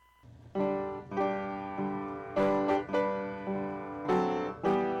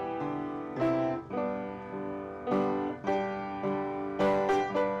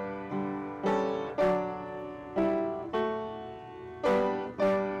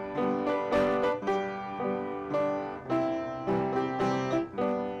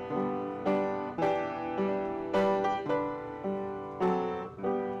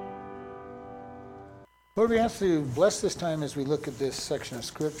Lord, we ask you to bless this time as we look at this section of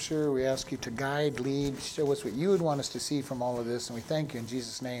Scripture. We ask you to guide, lead, show us what you would want us to see from all of this. And we thank you in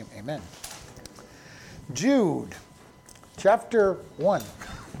Jesus' name. Amen. Jude, chapter 1,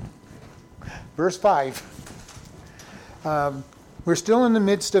 verse 5. We're still in the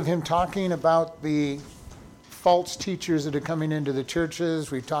midst of him talking about the false teachers that are coming into the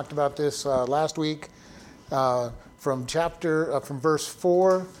churches. We talked about this last week. From verse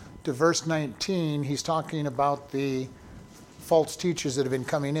 4 to verse 19, he's talking about the false teachers that have been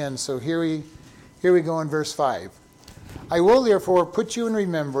coming in. So here we go in verse 5. I will therefore put you in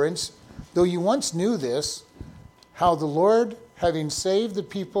remembrance, though you once knew this, how the Lord, having saved the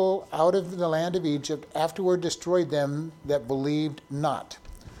people out of the land of Egypt, afterward destroyed them that believed not.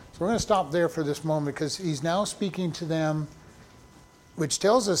 So we're going to stop there for this moment because he's now speaking to them, which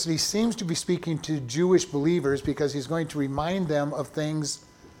tells us that he seems to be speaking to Jewish believers because he's going to remind them of things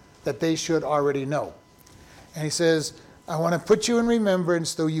that they should already know. And he says, I want to put you in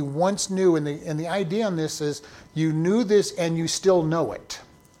remembrance, though you once knew. And the idea on this is you knew this and you still know it.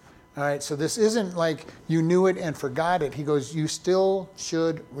 All right, so this isn't like you knew it and forgot it. He goes, you still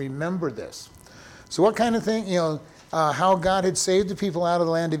should remember this. So what kind of thing, how God had saved the people out of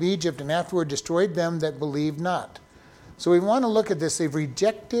the land of Egypt and afterward destroyed them that believed not. So we want to look at this. They've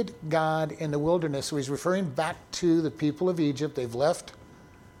rejected God in the wilderness. So he's referring back to the people of Egypt. They've left.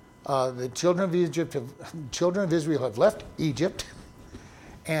 The children of Israel have left Egypt.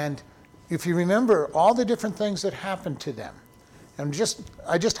 And if you remember all the different things that happened to them, and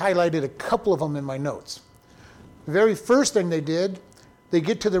I just highlighted a couple of them in my notes. The very first thing they did, they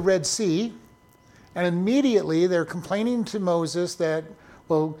get to the Red Sea, and immediately they're complaining to Moses that,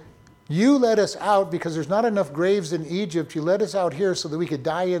 well, you let us out because there's not enough graves in Egypt. You let us out here so that we could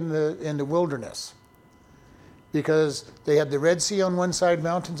die in the wilderness. Because they had the Red Sea on one side,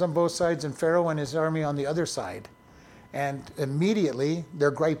 mountains on both sides, and Pharaoh and his army on the other side. And immediately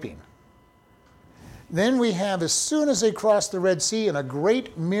they're griping. Then we have, as soon as they cross the Red Sea, in a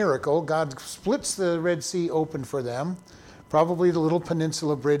great miracle, God splits the Red Sea open for them. Probably the little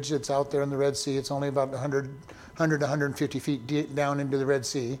peninsula bridge that's out there in the Red Sea. It's only about 100 to 150 feet down into the Red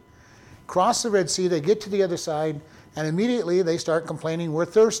Sea. Cross the Red Sea, they get to the other side, and immediately they start complaining, we're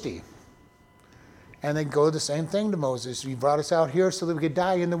thirsty. And they go the same thing to Moses. You brought us out here so that we could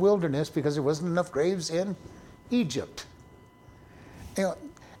die in the wilderness because there wasn't enough graves in Egypt.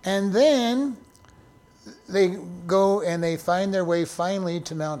 And then they go and they find their way finally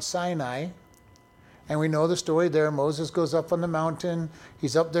to Mount Sinai. And we know the story there. Moses goes up on the mountain.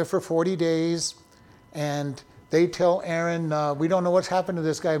 He's up there for 40 days. And they tell Aaron, we don't know what's happened to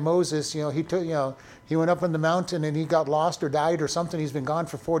this guy Moses. He went up on the mountain and he got lost or died or something. He's been gone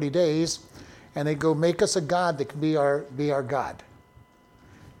for 40 days. And they go, make us a god that can be our God.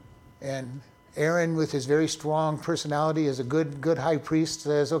 And Aaron, with his very strong personality as a good high priest,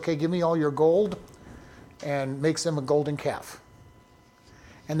 says, okay, give me all your gold, and makes them a golden calf.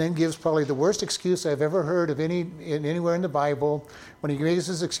 And then gives probably the worst excuse I've ever heard of anywhere in the Bible, when he gives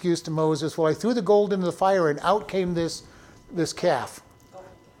his excuse to Moses, well, I threw the gold into the fire and out came this calf.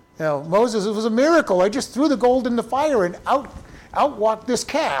 Moses, it was a miracle. I just threw the gold in the fire and out walked this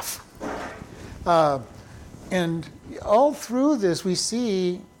calf. And all through this, we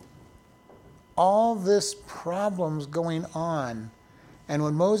see all this problems going on. And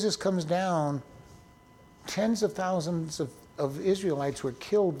when Moses comes down, tens of thousands of Israelites were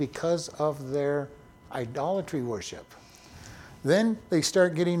killed because of their idolatry worship. Then they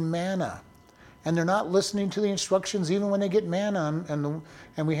start getting manna. And they're not listening to the instructions even when they get manna.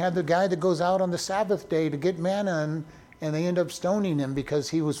 And we had the guy that goes out on the Sabbath day to get manna, and they end up stoning him because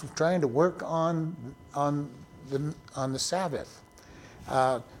he was trying to work on the Sabbath.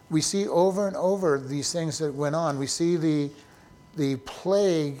 We see over and over these things that went on. We see the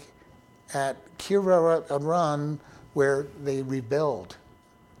plague at Kir-Aran where they rebelled,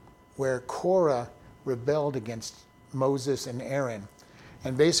 where Korah rebelled against Moses and Aaron,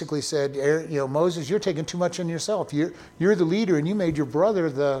 and basically said, Moses, you're taking too much on yourself. You're the leader, and you made your brother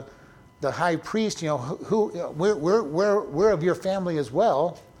the high priest. We're of your family as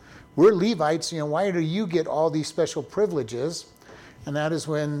well. We're Levites. Why do you get all these special privileges? And that is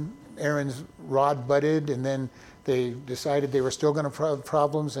when Aaron's rod budded, and then they decided they were still going to have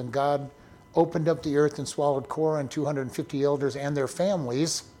problems, and God opened up the earth and swallowed Korah and 250 elders and their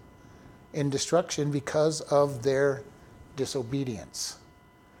families in destruction because of their disobedience.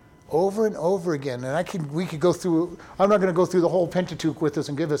 Over and over again. And we could go through, I'm not going to go through the whole Pentateuch with us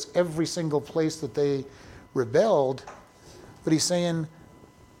and give us every single place that they rebelled, but he's saying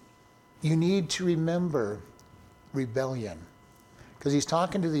you need to remember rebellion. because he's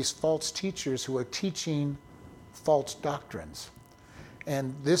talking to these false teachers who are teaching false doctrines.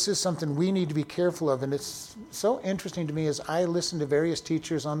 And this is something we need to be careful of. And it's so interesting to me as I listen to various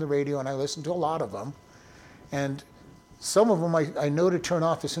teachers on the radio, and I listen to a lot of them. And some of them I know to turn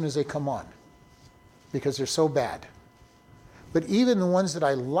off as soon as they come on because they're so bad. But even the ones that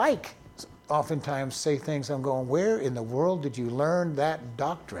I like oftentimes say things I'm going, where in the world did you learn that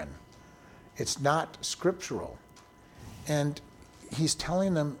doctrine? It's not scriptural. And he's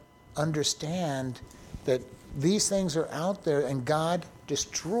telling them, understand that these things are out there, and God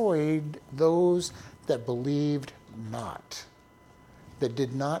destroyed those that believed not, that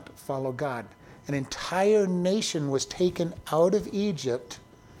did not follow God. An entire nation was taken out of Egypt,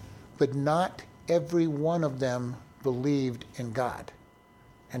 but not every one of them believed in God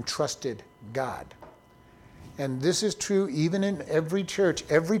and trusted God. And this is true even in every church.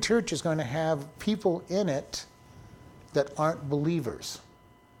 Every church is going to have people in it that aren't believers.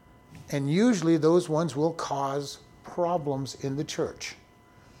 And usually those ones will cause problems in the church.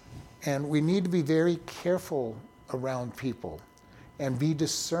 And we need to be very careful around people and be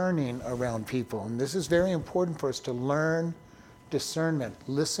discerning around people. And this is very important for us to learn discernment.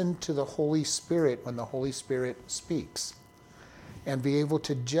 Listen to the Holy Spirit when the Holy Spirit speaks. And be able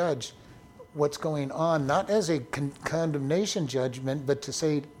to judge what's going on, not as a condemnation judgment, but to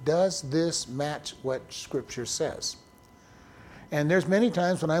say, does this match what Scripture says? And there's many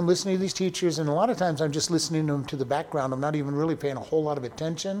times when I'm listening to these teachers, and a lot of times I'm just listening to them to the background. I'm not even really paying a whole lot of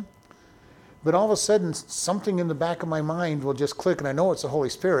attention. But all of a sudden, something in the back of my mind will just click, and I know it's the Holy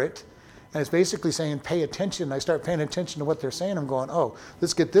Spirit. And it's basically saying, pay attention. I start paying attention to what they're saying. I'm going, oh,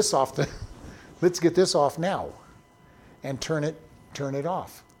 let's get this off now, and turn it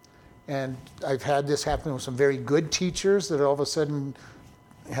off. And I've had this happen with some very good teachers that all of a sudden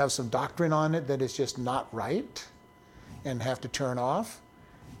have some doctrine on it that is just not right and have to turn off.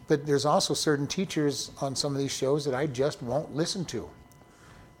 But there's also certain teachers on some of these shows that I just won't listen to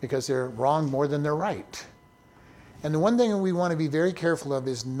because they're wrong more than they're right. And the one thing that we want to be very careful of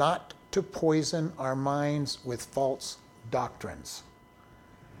is not to poison our minds with false doctrines.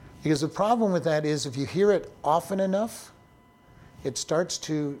 Because the problem with that is if you hear it often enough, it starts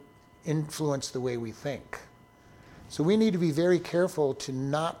to influence the way we think. So we need to be very careful to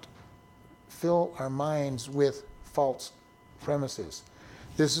not fill our minds with false premises.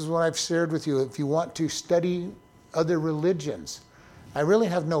 This is what I've shared with you. If you want to study other religions, I really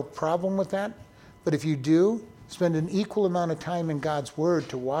have no problem with that. But if you do, spend an equal amount of time in God's Word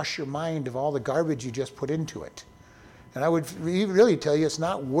to wash your mind of all the garbage you just put into it. And I would really tell you it's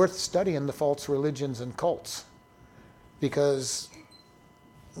not worth studying the false religions and cults. Because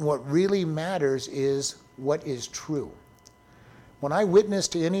what really matters is what is true. When I witness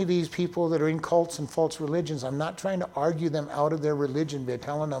to any of these people that are in cults and false religions, I'm not trying to argue them out of their religion by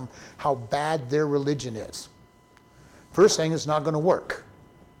telling them how bad their religion is. First thing, it's not going to work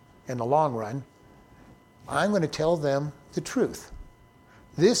in the long run. I'm going to tell them the truth.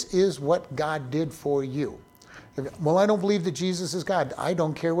 This is what God did for you. Well, I don't believe that Jesus is God. I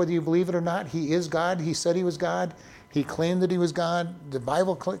don't care whether you believe it or not. He is God. He said he was God. He claimed that he was God. The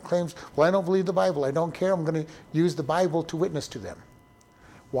Bible claims, well, I don't believe the Bible. I don't care. I'm going to use the Bible to witness to them.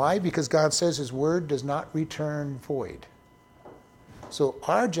 Why? Because God says his word does not return void. So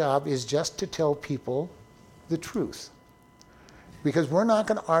our job is just to tell people the truth. Because we're not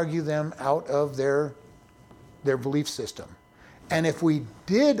going to argue them out of their belief system. And if we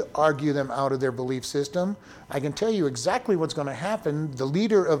did argue them out of their belief system, I can tell you exactly what's going to happen. The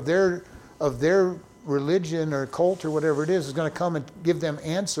leader of their religion or cult or whatever it is going to come and give them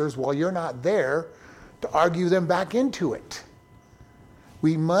answers while you're not there to argue them back into it.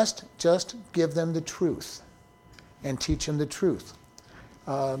 We must just give them the truth and teach them the truth.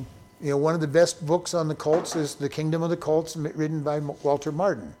 One of the best books on the cults is The Kingdom of the Cults, written by Walter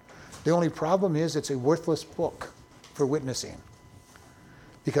Martin. The only problem is it's a worthless book for witnessing.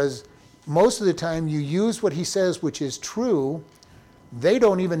 Because most of the time you use what he says, which is true. They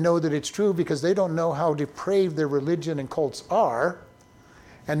don't even know that it's true because they don't know how depraved their religion and cults are.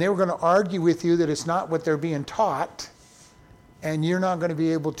 And they were going to argue with you that it's not what they're being taught. And you're not going to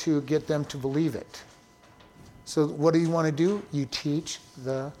be able to get them to believe it. So what do you want to do? You teach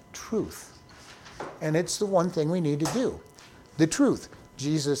the truth. And it's the one thing we need to do. The truth.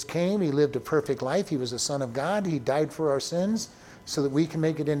 Jesus came, he lived a perfect life, he was the Son of God, he died for our sins so that we can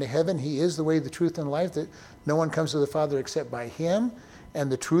make it into heaven. He is the way, the truth, and life, that no one comes to the Father except by him,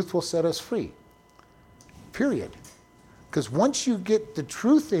 and the truth will set us free. Period. Because once you get the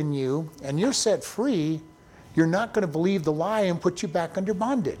truth in you and you're set free, you're not going to believe the lie and put you back under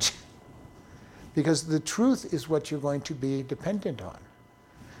bondage. because the truth is what you're going to be dependent on.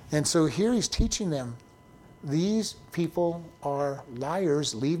 And so here he's teaching them, these people are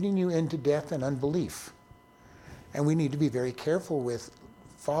liars leading you into death and unbelief. And we need to be very careful with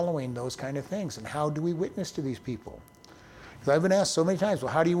following those kind of things. And how do we witness to these people? Because I've been asked so many times,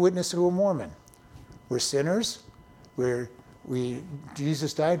 well, how do you witness to a Mormon? We're sinners.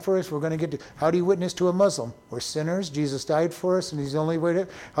 Jesus died for us. We're going to get to. How do you witness to a Muslim? We're sinners. Jesus died for us, and he's the only way to.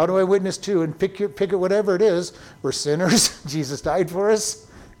 How do I witness to? And pick it, whatever it is. We're sinners. Jesus died for us,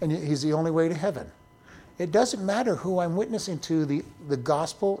 and he's the only way to heaven. It doesn't matter who I'm witnessing to. The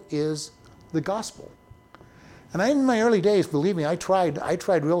gospel is the gospel. And in my early days, believe me, I tried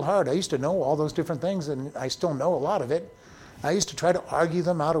real hard. I used to know all those different things, and I still know a lot of it. I used to try to argue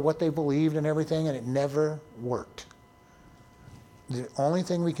them out of what they believed and everything, and it never worked. The only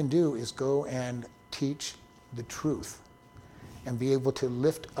thing we can do is go and teach the truth and be able to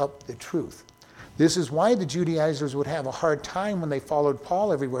lift up the truth. This is why the Judaizers would have a hard time when they followed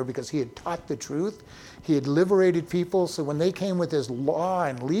Paul everywhere, because he had taught the truth. He had liberated people. So when they came with his law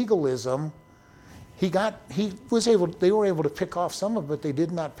and legalism, they were able to pick off some of it, but they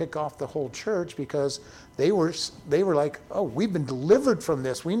did not pick off the whole church, because they were like, oh, we've been delivered from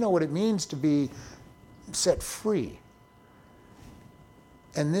this. We know what it means to be set free.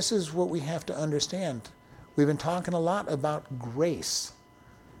 And this is what we have to understand. We've been talking a lot about grace.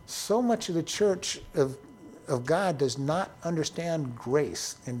 So much of the church of God does not understand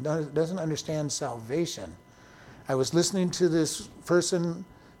grace and doesn't understand salvation. I was listening to this person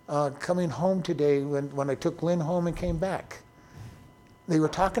coming home today when I took Lynn home and came back. They were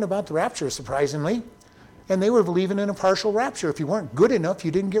talking about the rapture, surprisingly, and they were believing in a partial rapture. If you weren't good enough,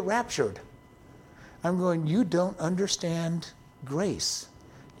 you didn't get raptured. I'm going, you don't understand grace.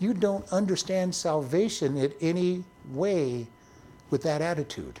 You don't understand salvation in any way with that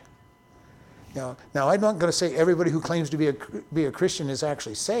attitude. Now I'm not going to say everybody who claims to be a Christian is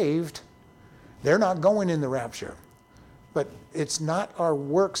actually saved. They're not going in the rapture. But it's not our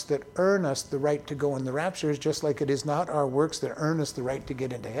works that earn us the right to go in the rapture, just like it is not our works that earn us the right to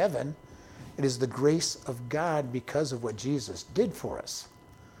get into heaven. It is the grace of God because of what Jesus did for us.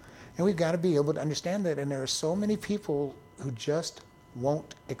 And we've got to be able to understand that. And there are so many people who just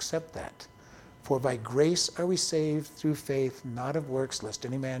won't accept that. For by grace are we saved through faith, not of works, lest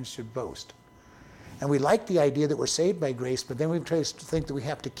any man should boast. And we like the idea that we're saved by grace, but then we try to think that we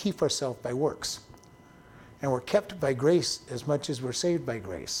have to keep ourselves by works. And we're kept by grace as much as we're saved by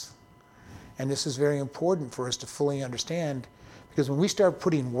grace. And this is very important for us to fully understand, because when we start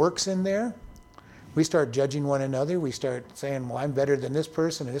putting works in there, we start judging one another. We start saying, well, I'm better than this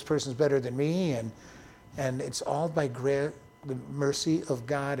person, and this person's better than me. And it's all by the mercy of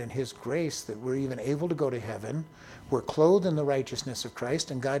God and his grace that we're even able to go to heaven. We're clothed in the righteousness of Christ,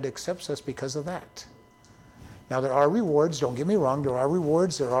 and God accepts us because of that. Now, there are rewards. Don't get me wrong. There are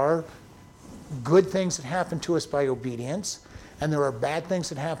rewards. There are good things that happen to us by obedience, and there are bad things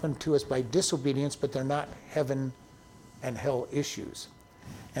that happen to us by disobedience, but they're not heaven and hell issues.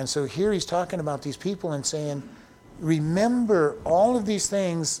 And so here he's talking about these people and saying, remember all of these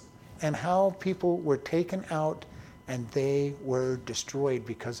things and how people were taken out and they were destroyed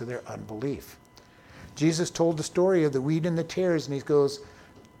because of their unbelief. Jesus told the story of the wheat and the tares, and he goes,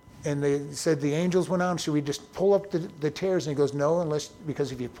 and they said the angels went out, should we just pull up the tares? And he goes, no,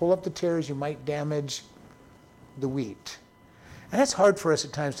 because if you pull up the tares, you might damage the wheat. And that's hard for us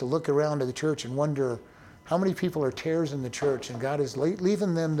at times to look around to the church and wonder how many people are tares in the church, and God is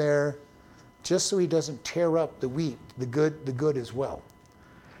leaving them there just so he doesn't tear up the wheat, the good as well.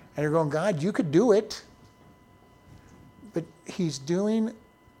 And you're going, God, you could do it. But he's doing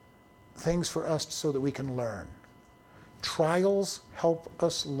things for us so that we can learn. Trials help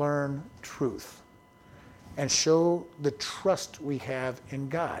us learn truth and show the trust we have in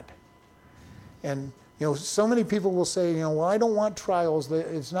God. And, so many people will say, well, I don't want trials.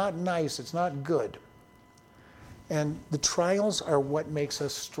 It's not nice. It's not good. And the trials are what makes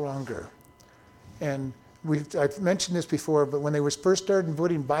us stronger. And I've mentioned this before, but when they were first started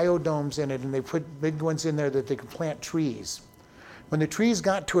putting biodomes in it, and they put big ones in there that they could plant trees, when the trees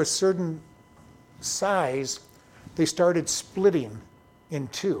got to a certain size, they started splitting in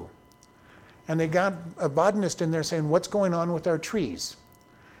two. And they got a botanist in there saying, what's going on with our trees?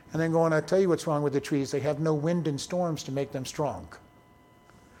 And then going, I'll tell you what's wrong with the trees. They have no wind and storms to make them strong.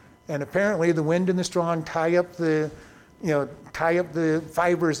 And apparently the wind and the storm tie up the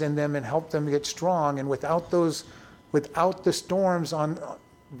fibers in them and help them get strong. And without the storms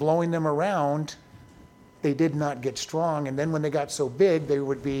blowing them around, they did not get strong. And then when they got so big, they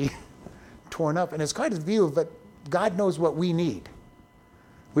would be torn up. And it's quite a view, but God knows what we need.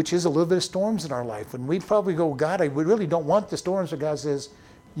 which is a little bit of storms in our life. And we probably go, God, I really don't want the storms. But God says,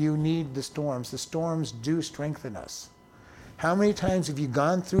 you need the storms. The storms do strengthen us. How many times have you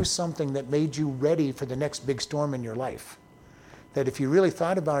gone through something that made you ready for the next big storm in your life? That if you really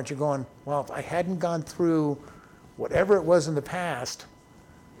thought about it, you're going, well, if I hadn't gone through whatever it was in the past,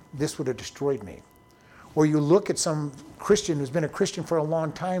 this would have destroyed me. Or you look at some Christian who's been a Christian for a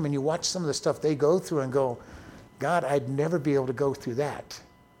long time and you watch some of the stuff they go through and go, God, I'd never be able to go through that.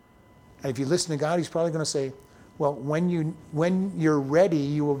 And if you listen to God, he's probably going to say, well, when you're ready,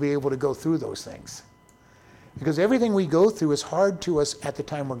 you will be able to go through those things. Because everything we go through is hard to us at the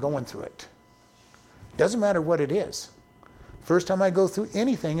time we're going through it. Doesn't matter what it is. First time I go through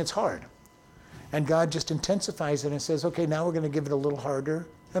anything, it's hard. And God just intensifies it and says, okay, now we're going to give it a little harder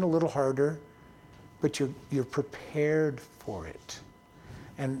and a little harder, but you're prepared for it.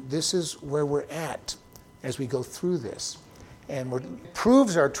 And this is where we're at as we go through this. And it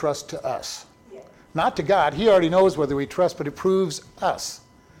proves our trust to us. Not to God. He already knows whether we trust, but it proves us.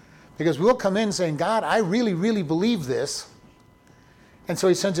 Because we'll come in saying, God, I really, really believe this. And so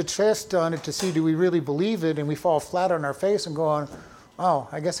he sends a test on it to see, do we really believe it? And we fall flat on our face and go on, oh,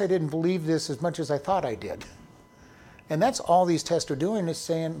 I guess I didn't believe this as much as I thought I did. And that's all these tests are doing, is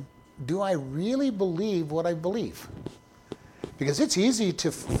saying, do I really believe what I believe? Because it's easy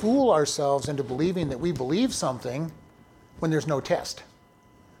to fool ourselves into believing that we believe something when there's no test.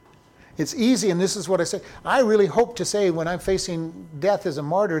 It's easy, and this is what I say. I really hope to say when I'm facing death as a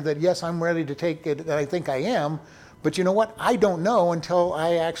martyr that, yes, I'm ready to take it, that I think I am. But you know what? I don't know until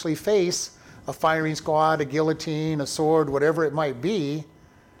I actually face a firing squad, a guillotine, a sword, whatever it might be,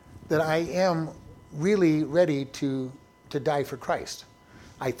 that I am really ready to die for Christ.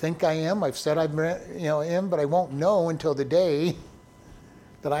 I think I am. I've said am, but I won't know until the day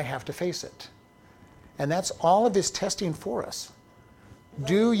that I have to face it. And that's all of his testing for us.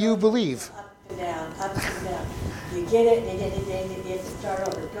 Do you believe? Up and down, up and down. You get it, and you get to start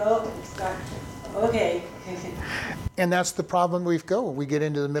over. Go and start. Okay. And that's the problem we go. We get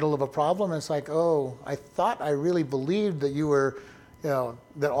into the middle of a problem, and it's like, oh, I thought I really believed that you were,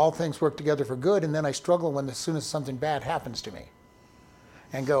 that all things work together for good, and then I struggle as soon as something bad happens to me.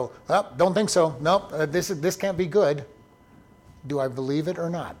 And go, oh, don't think so. Nope, this can't be good. Do I believe it or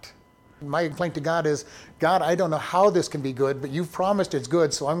not? My complaint to God is, God, I don't know how this can be good, but you've promised it's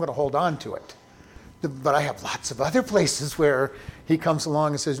good, so I'm going to hold on to it. But I have lots of other places where he comes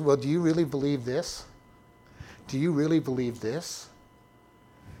along and says, well, do you really believe this? Do you really believe this?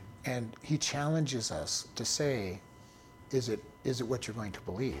 And he challenges us to say, is it what you're going to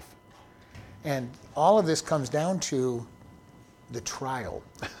believe? And all of this comes down to the trial,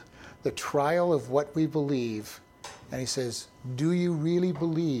 the trial of what we believe. And he says, do you really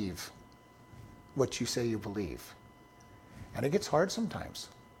believe what you say you believe? And it gets hard sometimes.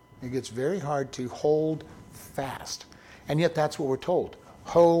 It gets very hard to hold fast. And yet that's what we're told.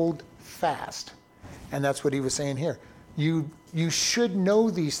 Hold fast. And that's what he was saying here. You should know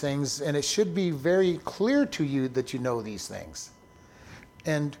these things, and it should be very clear to you that you know these things.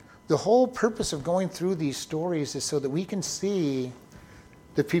 And the whole purpose of going through these stories is so that we can see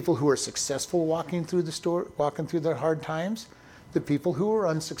the people who are successful walking through their hard times, the people who are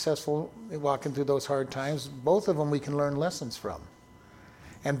unsuccessful walking through those hard times. Both of them we can learn lessons from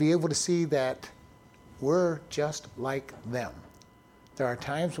and be able to see that we're just like them. There are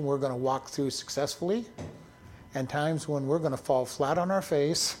times when we're going to walk through successfully and times when we're going to fall flat on our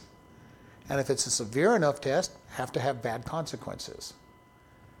face, and if it's a severe enough test, have to have bad consequences.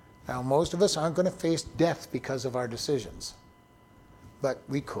 Now, most of us aren't going to face death because of our decisions, but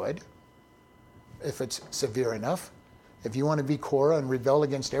we could if it's severe enough. If you want to be Korah and rebel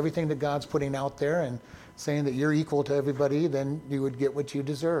against everything that God's putting out there and saying that you're equal to everybody, then you would get what you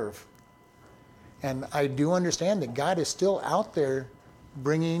deserve. And I do understand that God is still out there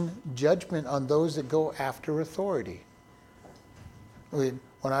bringing judgment on those that go after authority. When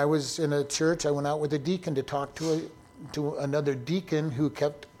I was in a church, I went out with a deacon to talk to another deacon who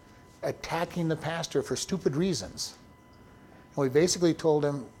kept attacking the pastor for stupid reasons. And we basically told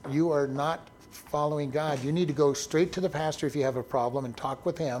him, you are not following God. You need to go straight to the pastor if you have a problem and talk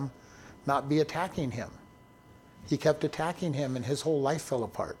with him, not be attacking him. He kept attacking him and his whole life fell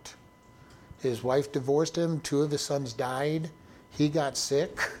apart. His wife divorced him, 2 of his sons died, he got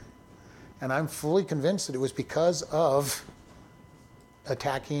sick, and I'm fully convinced that it was because of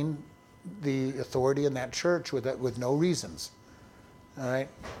attacking the authority in that church with no reasons. All right,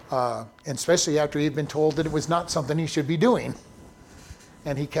 and especially after he'd been told that it was not something he should be doing.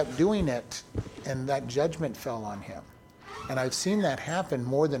 And he kept doing it, and that judgment fell on him. And I've seen that happen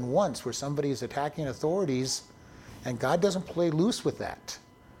more than once, where somebody is attacking authorities, and God doesn't play loose with that.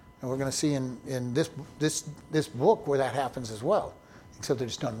 And we're going to see in this book where that happens as well, except that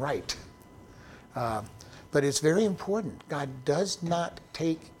it's done right. But it's very important. God does not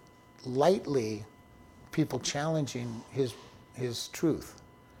take lightly people challenging his truth.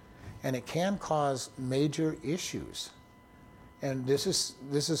 And it can cause major issues. And this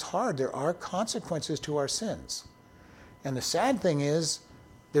is hard. There are consequences to our sins. And the sad thing is,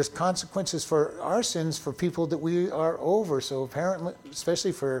 there's consequences for our sins for people that we are over. So apparently,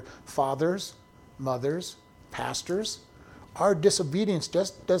 especially for fathers, mothers, pastors, our disobedience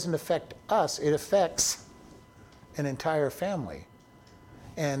just doesn't affect us. It affects an entire family.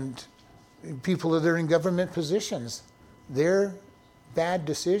 And people that are in government positions, their bad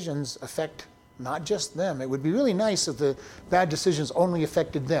decisions affect not just them. It would be really nice if the bad decisions only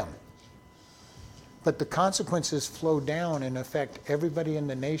affected them. But the consequences flow down and affect everybody in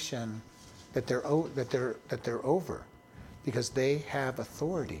the nation that they're over, because they have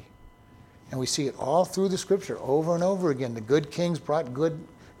authority. And we see it all through the scripture over and over again. The good kings brought good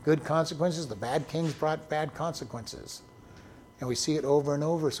consequences. The bad kings brought bad consequences. And we see it over and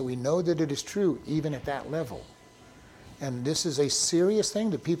over. So we know that it is true even at that level. And this is a serious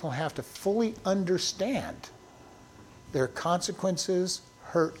thing that people have to fully understand. Their consequences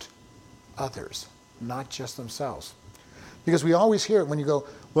hurt others, not just themselves. Because we always hear it when you go,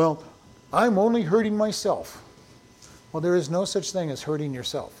 well, I'm only hurting myself. Well, there is no such thing as hurting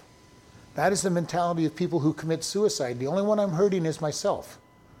yourself. That is the mentality of people who commit suicide. The only one I'm hurting is myself.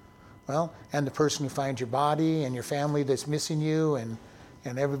 Well, and the person who finds your body and your family that's missing you and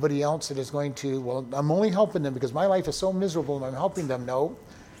everybody else that is going to, well, I'm only helping them because my life is so miserable and I'm helping them. No,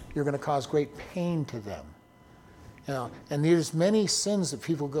 you're going to cause great pain to them. You know, and there's many sins that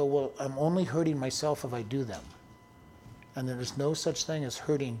people go, well, I'm only hurting myself if I do them. And there is no such thing as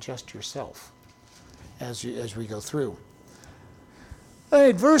hurting just yourself as we go through. All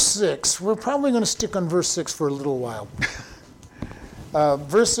right, verse 6. We're probably going to stick on verse 6 for a little while.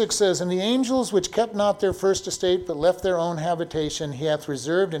 Verse 6 says, And the angels which kept not their first estate, but left their own habitation, he hath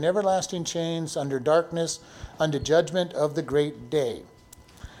reserved in everlasting chains under darkness, unto judgment of the great day.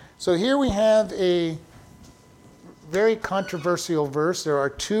 So here we have a very controversial verse. There are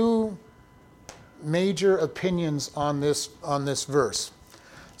two major opinions on this verse.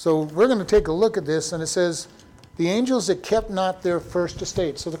 So we're going to take a look at this, and it says, the angels that kept not their first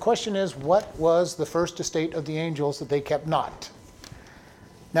estate. So the question is, what was the first estate of the angels that they kept not?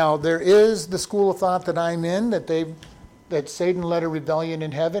 Now, there is the school of thought that I'm in, that Satan led a rebellion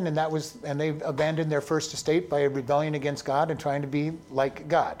in heaven, and they abandoned their first estate by a rebellion against God and trying to be like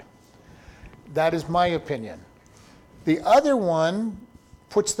God. That is my opinion. The other one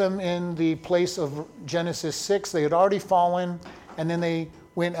puts them in the place of Genesis 6. They had already fallen, and then they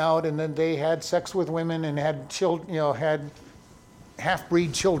went out, and then they had sex with women and had children, had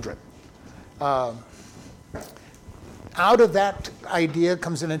half-breed children. Out of that idea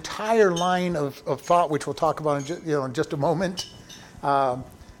comes an entire line of thought, which we'll talk about in just a moment.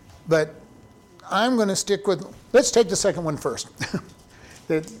 But I'm going to stick with, let's take the second one first.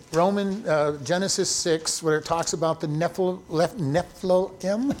 Genesis 6, where it talks about the Nephilim,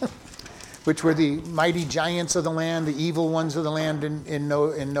 which were the mighty giants of the land, the evil ones of the land in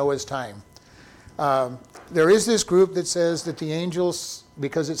Noah's time. There is this group that says that the angels,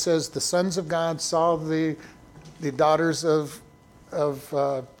 because it says the sons of God saw the daughters of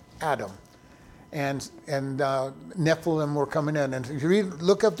Adam, and Nephilim were coming in. And if you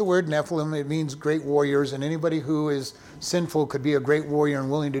look up the word Nephilim, it means great warriors, and anybody who is sinful could be a great warrior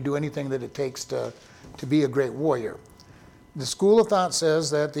and willing to do anything that it takes to be a great warrior. The school of thought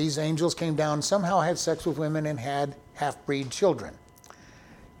says that these angels came down, somehow had sex with women, and had half-breed children.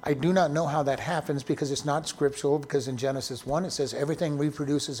 I do not know how that happens because it's not scriptural, because in Genesis 1 it says everything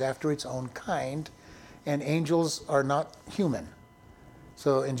reproduces after its own kind, and angels are not human.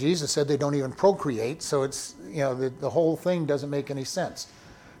 So, and Jesus said they don't even procreate, so it's, the whole thing doesn't make any sense.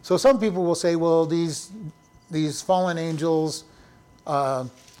 So some people will say, well, these fallen angels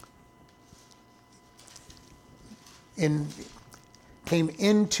came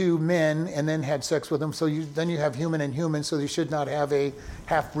into men and then had sex with them, so then you have human and human, so you should not have a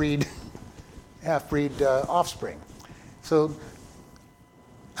half-breed offspring. So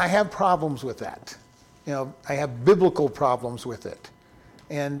I have problems with that. I have biblical problems with it.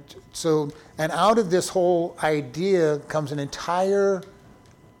 And out of this whole idea comes an entire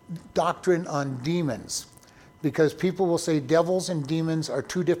doctrine on demons, because people will say devils and demons are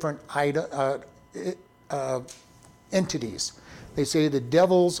two different entities. They say the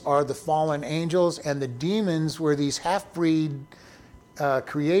devils are the fallen angels, and the demons were these half-breed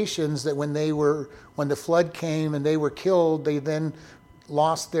creations that when the flood came and they were killed, they then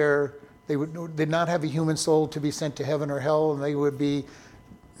did not have a human soul to be sent to heaven or hell, and they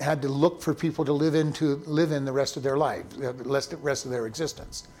had to look for people to live in the rest of their lives, the rest of their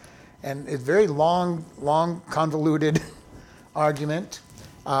existence. And it's very long, convoluted argument.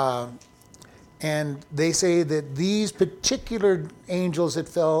 And they say that these particular angels that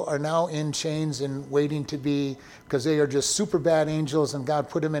fell are now in chains and waiting to be, because they are just super bad angels, and God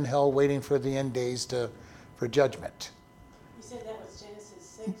put them in hell waiting for the end days for judgment. You said that was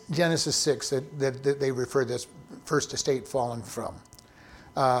Genesis 6? Genesis 6, that they refer this first estate fallen from.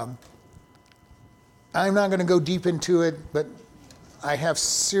 I'm not going to go deep into it, but I have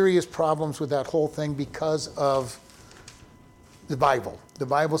serious problems with that whole thing because of the Bible. The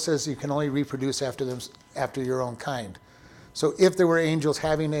Bible says you can only reproduce after your own kind. So if there were angels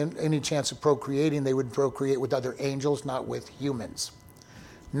having any chance of procreating, they would procreate with other angels, not with humans.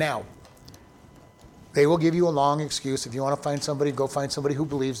 Now, they will give you a long excuse. If you want to find somebody, go find somebody who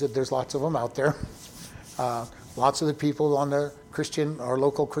believes it. There's lots of them out there. Lots of the people on the our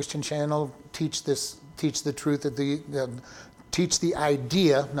local Christian channel teach the truth of teach the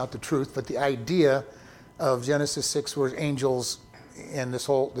idea, not the truth, but the idea of Genesis 6 were angels in this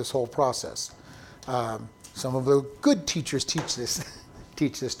whole process. Some of the good teachers teach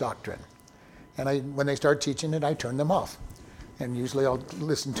this doctrine, and when they start teaching it, I turn them off, and usually I'll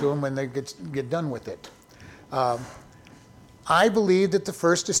listen to them when they get done with it. I believe that the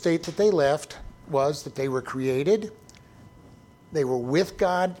first estate that they left was that they were created. They were with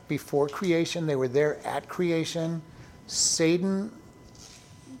God before creation. They were there at creation. Satan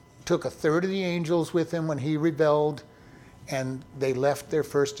took a third of the angels with him when he rebelled, and they left their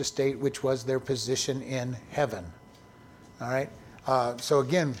first estate, which was their position in heaven. All right? So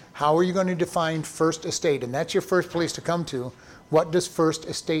again, how are you going to define first estate? And that's your first place to come to. What does first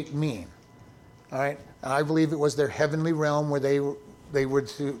estate mean? All right? And I believe it was their heavenly realm where they were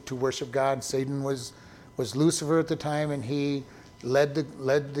to worship God. Satan was Lucifer at the time, and he led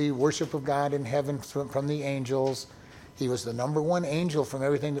the worship of God in heaven from the angels. He was the number one angel from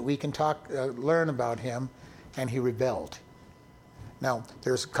everything that we can learn about him, and he rebelled. Now,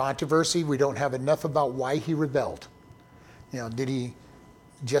 there's controversy. We don't have enough about why he rebelled. Did he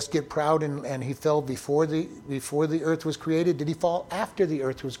just get proud and he fell before the earth was created? Did he fall after the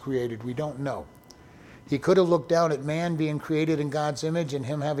earth was created? We don't know. He could have looked down at man being created in God's image and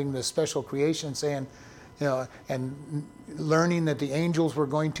him having this special creation, saying, and learning that the angels were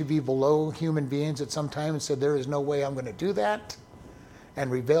going to be below human beings at some time, and said, there is no way I'm going to do that,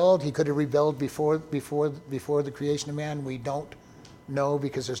 and rebelled. He could have rebelled before the creation of man. We don't know,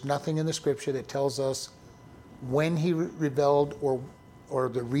 because there's nothing in the scripture that tells us when he rebelled or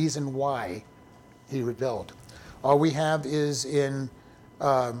the reason why he rebelled. All we have is in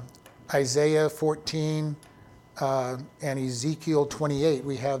Isaiah 14 and Ezekiel 28,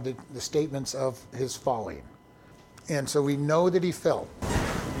 we have the statements of his falling. And so we know that he fell.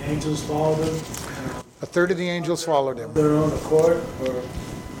 The angels followed him? A third of the angels followed him. Their own accord? Or?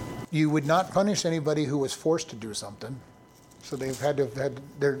 You would not punish anybody who was forced to do something. So they've had to have had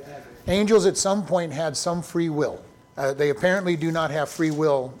their angels at some point had some free will. They apparently do not have free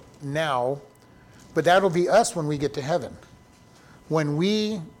will now, but that'll be us when we get to heaven. When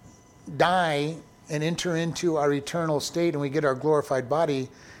we die and enter into our eternal state and we get our glorified body,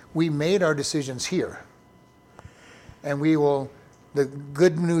 we made our decisions here. And the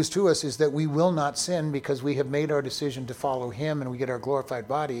good news to us is that we will not sin because we have made our decision to follow him, and we get our glorified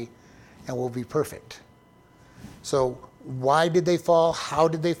body and we'll be perfect. So why did they fall? How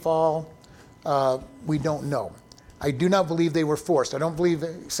did they fall? We don't know. I do not believe they were forced. I don't believe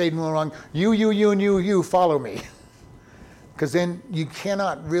that Satan went wrong. You, follow me. Because then you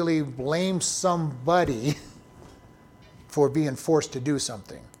cannot really blame somebody for being forced to do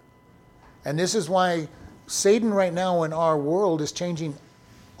something. And this is why Satan right now in our world is changing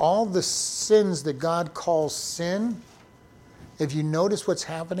all the sins that God calls sin. If you notice what's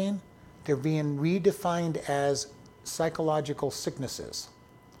happening, they're being redefined as psychological sicknesses.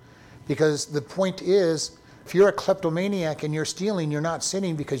 Because the point is, if you're a kleptomaniac and you're stealing, you're not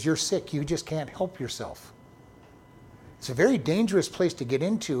sinning because you're sick. You just can't help yourself. It's a very dangerous place to get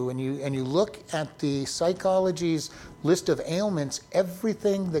into, and you look at the psychology's list of ailments.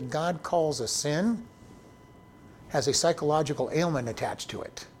 Everything that God calls a sin has a psychological ailment attached to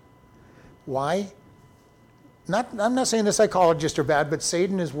it. Why? I'm not saying the psychologists are bad, but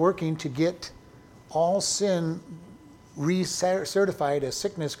Satan is working to get all sin recertified as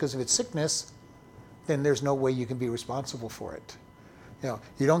sickness, because if it's sickness, then there's no way you can be responsible for it.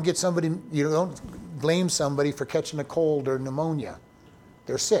 You don't blame somebody for catching a cold or pneumonia.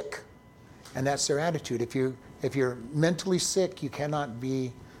 They're sick, and that's their attitude. If you're mentally sick, you cannot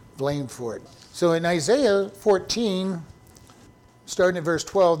be blamed for it. So in Isaiah 14, starting at verse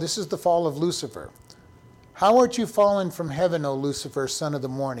 12, this is the fall of Lucifer. How art you fallen from heaven, O Lucifer, son of the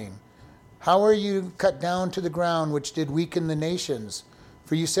morning? How are you cut down to the ground, which did weaken the nations?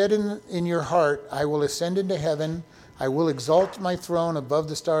 For you said in your heart, I will ascend into heaven. I will exalt my throne above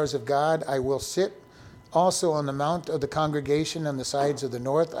the stars of God. I will sit also on the mount of the congregation on the sides of the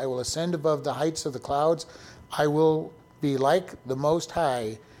north. I will ascend above the heights of the clouds. I will be like the Most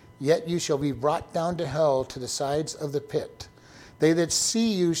High. Yet you shall be brought down to hell, to the sides of the pit. They that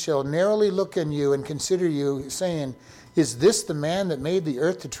see you shall narrowly look on you and consider you, saying, is this the man that made the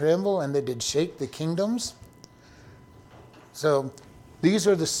earth to tremble and that did shake the kingdoms? So these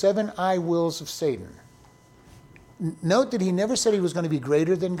are the 7 I wills of Satan. Note that he never said he was going to be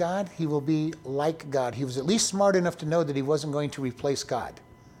greater than God. He will be like God. He was at least smart enough to know that he wasn't going to replace God.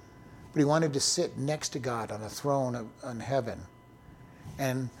 But he wanted to sit next to God on a throne on heaven.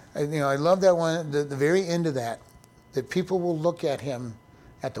 And I love that one, the very end of that people will look at him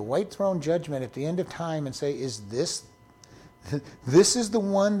at the white throne judgment at the end of time and say, is this is the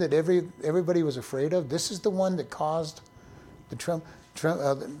one that everybody was afraid of? This is the one that caused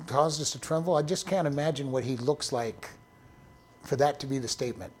caused us to tremble? I just can't imagine what he looks like for that to be the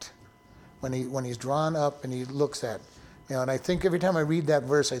statement. When he's drawn up and he looks at, and I think every time I read that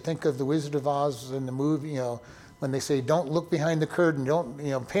verse, I think of the Wizard of Oz in the movie, when they say, don't look behind the curtain,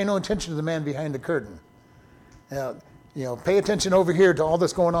 don't, pay no attention to the man behind the curtain. Pay attention over here to all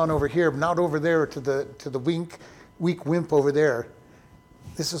that's going on over here, but not over there to the weak wimp over there.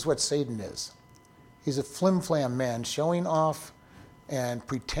 This is what Satan is. He's a flim-flam man showing off and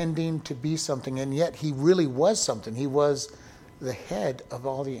pretending to be something, and yet he really was something. He was the head of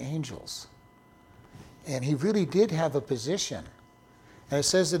all the angels. And he really did have a position. And it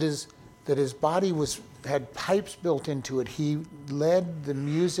says that his body had pipes built into it. He led the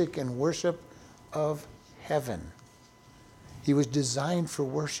music and worship of heaven. He was designed for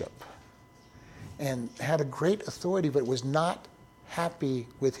worship and had a great authority, but was not happy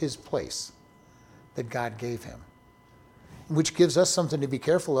with his place that God gave him. Which gives us something to be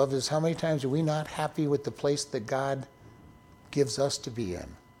careful of, is how many times are we not happy with the place that God gives us to be in?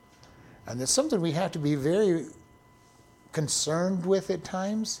 And it's something we have to be very concerned with at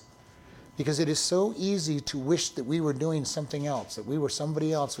times, because it is so easy to wish that we were doing something else, that we were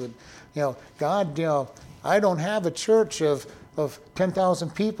somebody else. God, I don't have a church of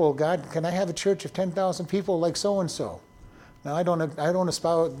 10,000 people. God, can I have a church of 10,000 people like so-and-so? Now, I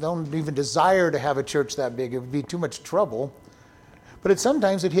don't even desire to have a church that big. It would be too much trouble. But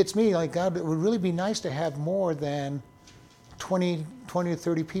sometimes it hits me like, God, it would really be nice to have more than 20 or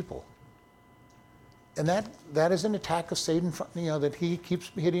 30 people. And that is an attack of Satan, that he keeps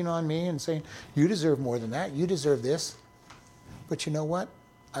hitting on me and saying, you deserve more than that. You deserve this. But you know what?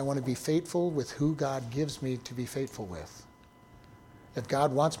 I want to be faithful with who God gives me to be faithful with. If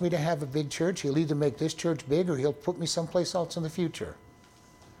God wants me to have a big church, he'll either make this church big or he'll put me someplace else in the future.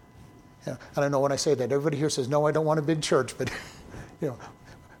 I don't know when I say that. Everybody here says, no, I don't want a big church. But,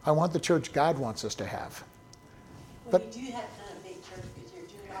 I want the church God wants us to have. Well, you do have kind of a big church because you're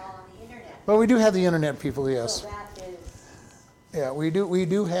doing it all on the internet. Well, we do have the internet people, yes. So that is... Yeah, we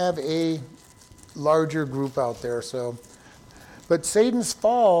do have a larger group out there. So, but Satan's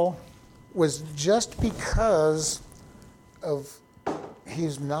fall was just because of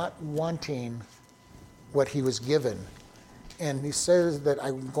he's not wanting what he was given. And he says that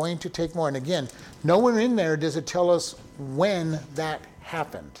I'm going to take more. And again, nowhere in there does it tell us when that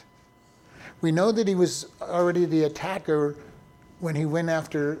happened. We know that he was already the attacker when he went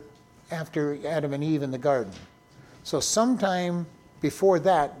after Adam and Eve in the garden. So sometime before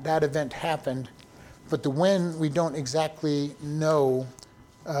that event happened, but the when we don't exactly know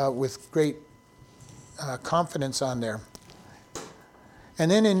with great confidence on there. And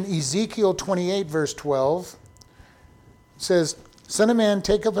then in Ezekiel 28, verse 12, it says, Son of man,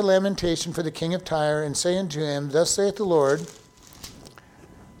 take up a lamentation for the king of Tyre, and say unto him, Thus saith the Lord,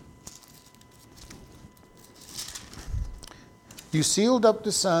 You sealed up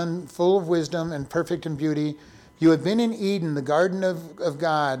the sun, full of wisdom and perfect in beauty. You had been in Eden, the garden of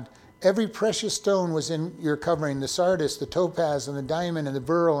God. Every precious stone was in your covering, the sardius, the topaz, and the diamond, and the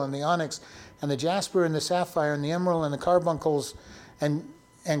beryl, and the onyx, and the jasper, and the sapphire, and the emerald, and the carbuncles, and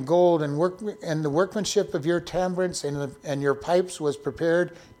gold, and the workmanship of your tabrets and your pipes was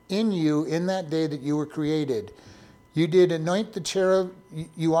prepared in you in that day that you were created. You did anoint the cherub.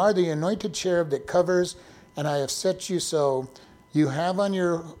 You are the anointed cherub that covers, and I have set you so. You have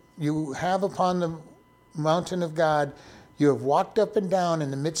upon the mountain of God, You have walked up and down in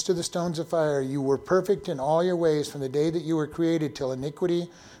the midst of the stones of fire. You were perfect in all your ways from the day that you were created till iniquity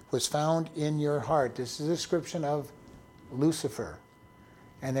was found in your heart. This is a description of Lucifer.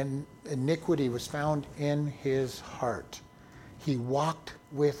 And then iniquity was found in his heart. He walked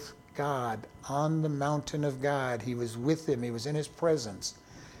with God on the mountain of God. He was with him. He was in his presence.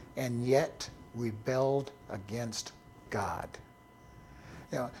 And yet rebelled against God.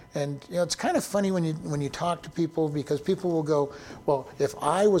 It's kind of funny when you talk to people, because people will go, well, if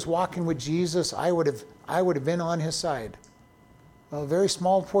I was walking with Jesus, I would have been on his side. Well, a very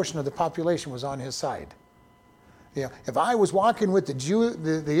small portion of the population was on his side. If I was walking with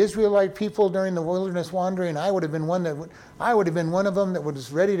the Israelite people during the wilderness wandering, I would have been one of them that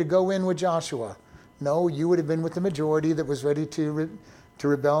was ready to go in with Joshua. No, you would have been with the majority that was ready to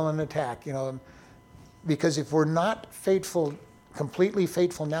rebel and attack. Because if we're not completely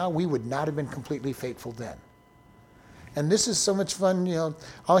faithful now, we would not have been completely faithful then. And this is so much fun.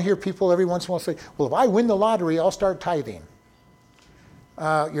 I'll hear people every once in a while say, well, if I win the lottery, I'll start tithing.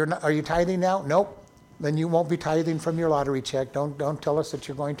 Are you tithing now? Nope. Then you won't be tithing from your lottery check. Don't tell us that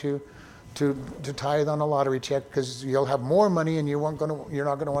you're going to tithe on a lottery check, because you'll have more money and you're not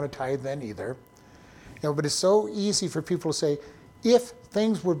going to want to tithe then either. But it's so easy for people to say, if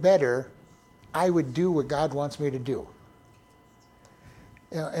things were better, I would do what God wants me to do.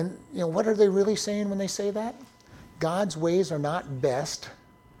 What are they really saying when they say that? God's ways are not best.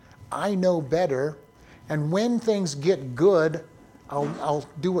 I know better. And when things get good, I'll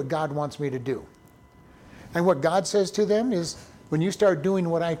do what God wants me to do. And what God says to them is, when you start doing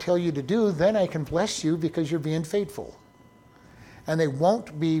what I tell you to do, then I can bless you because you're being faithful. And they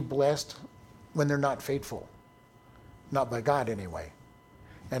won't be blessed when they're not faithful. Not by God anyway.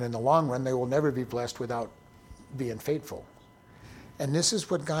 And in the long run, they will never be blessed without being faithful. And this is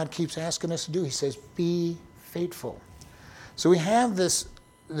what God keeps asking us to do. He says, be faithful. So we have this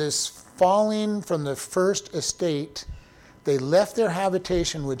falling from the first estate. They left their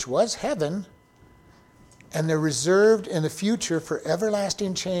habitation, which was heaven, and they're reserved in the future for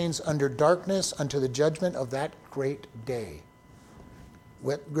everlasting chains under darkness unto the judgment of that great day.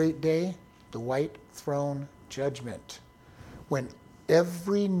 What great day? The white throne judgment, when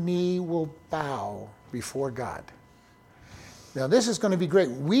every knee will bow before God. Now this is going to be great.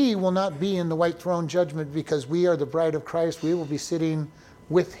 We will not be in the white throne judgment because we are the bride of Christ. We will be sitting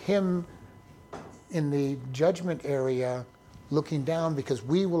with him in the judgment area looking down, because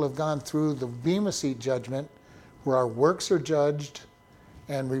we will have gone through the Bema Seat judgment, where our works are judged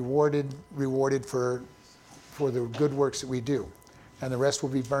and rewarded for the good works that we do. And the rest will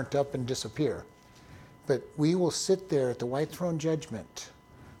be burnt up and disappear. But we will sit there at the white throne judgment,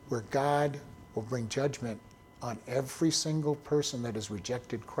 where God will bring judgment on every single person that has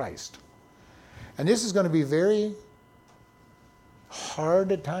rejected Christ. And this is going to be very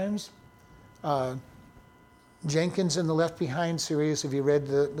hard at times. Jenkins in the Left Behind series, if you read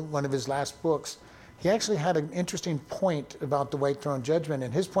one of his last books, he actually had an interesting point about the white throne judgment.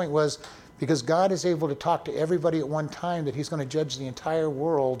 And his point was, because God is able to talk to everybody at one time, that he's going to judge the entire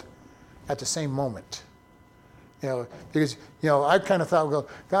world at the same moment. Because I kind of thought, well,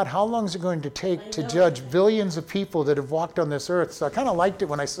 God, how long is it going to take to judge billions of people that have walked on this earth? So I kind of liked it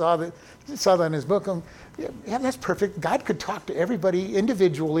when I saw that in his book. Yeah, that's perfect. God could talk to everybody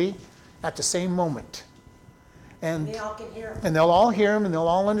individually at the same moment. And they all can hear him. And they'll all hear him, and they'll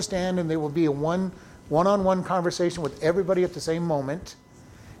all understand, and there will be a one-on-one conversation with everybody at the same moment,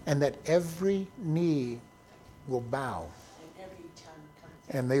 and that every knee will bow. And every tongue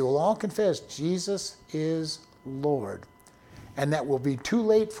confess. And they will all confess Jesus is Lord. And that will be too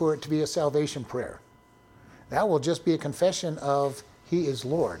late for it to be a salvation prayer. That will just be a confession of he is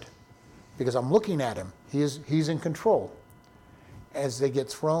Lord. Because I'm looking at him. He's in control. As they get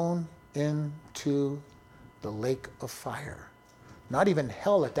thrown into the lake of fire. Not even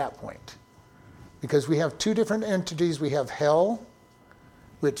hell at that point. Because we have two different entities. We have hell,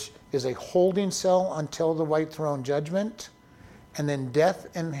 which is a holding cell until the white throne judgment. And then death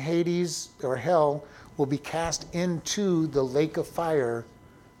and Hades, or hell, will be cast into the lake of fire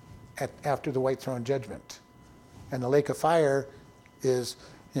after the white throne judgment. And the lake of fire is,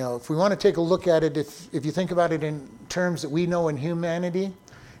 if we want to take a look at it, if you think about it in terms that we know in humanity,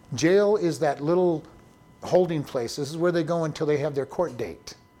 jail is that little holding place. This is where they go until they have their court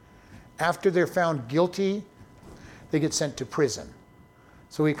date. After they're found guilty, they get sent to prison.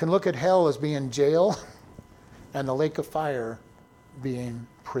 So we can look at hell as being jail and the lake of fire being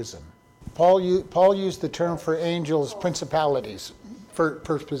prison. Paul used the term for angels, principalities,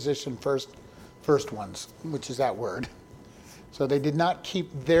 first position, first ones, which is that word. So they did not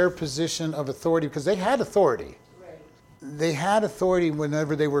keep their position of authority, because they had authority. Right. they had authority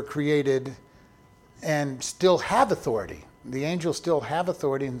whenever they were created and still have authority. The angels still have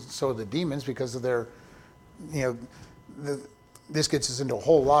authority, and so the demons, because of their, this gets us into a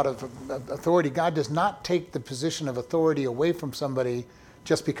whole lot of authority. God does not take the position of authority away from somebody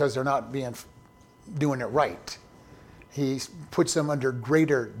just because they're not doing it right. He puts them under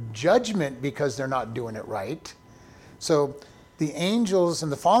greater judgment because they're not doing it right. So the angels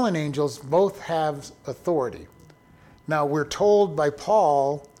and the fallen angels both have authority. Now we're told by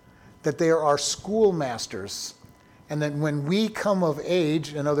Paul that they are our schoolmasters, and that when we come of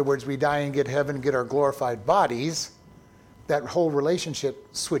age, in other words, we die and get heaven and get our glorified bodies, that whole relationship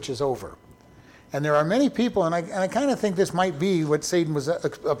switches over. And there are many people, and I kind of think this might be what Satan was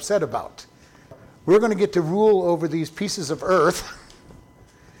upset about. We're going to get to rule over these pieces of earth,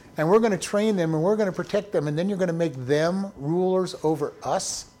 and we're going to train them, and we're going to protect them, and then you're going to make them rulers over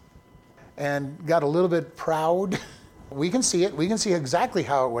us, and got a little bit proud. We can see it. We can see exactly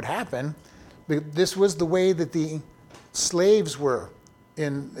how it would happen. This was the way that the slaves were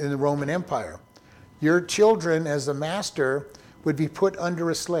in the Roman Empire. Your children, as a master, would be put under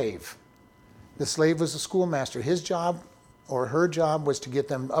a slave. The slave was a schoolmaster. His job or her job was to get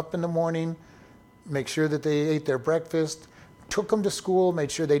them up in the morning, make sure that they ate their breakfast, took them to school,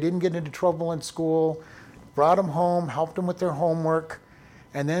 made sure they didn't get into trouble in school, brought them home, helped them with their homework,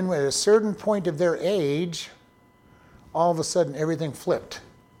 and then at a certain point of their age, all of a sudden everything flipped.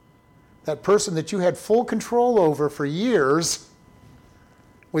 That person that you had full control over for years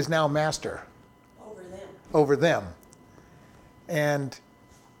was now master over them. And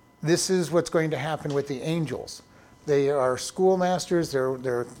this is what's going to happen with the angels. They are schoolmasters.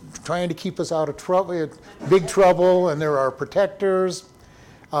 They're trying to keep us out of trouble, big trouble, and they're our protectors,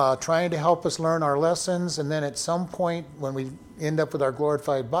 trying to help us learn our lessons. And then at some point, when we end up with our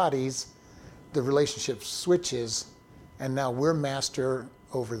glorified bodies, the relationship switches, and now we're master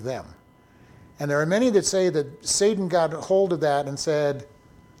over them. And there are many that say that Satan got hold of that and said,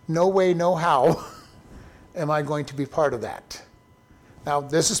 no way, no how am I going to be part of that. Now,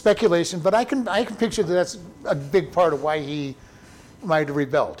 this is speculation, but I can picture that that's a big part of why he might have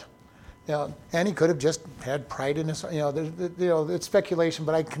rebelled. And he could have just had pride in his, it's speculation,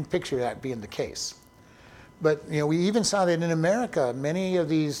 but I can picture that being the case. But, we even saw that in America, many of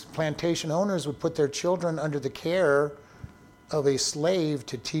these plantation owners would put their children under the care of a slave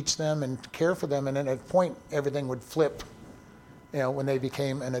to teach them and care for them, and then at a point everything would flip, when they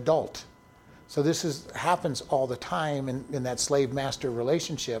became an adult. So this happens all the time in that slave-master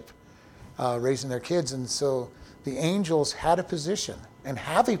relationship, raising their kids. And so the angels had a position and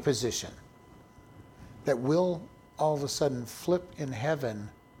have a position that will all of a sudden flip in heaven,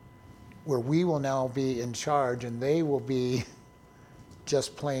 where we will now be in charge and they will be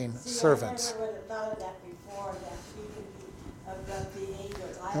just plain servants. I never would have thought of that before, that we could be above the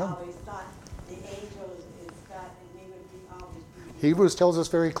angels. I always thought the angels is God and we would be always be. Hebrews tells us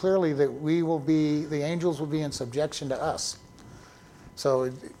very clearly that the angels will be in subjection to us.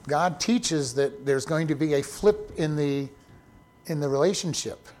 So God teaches that there's going to be a flip in the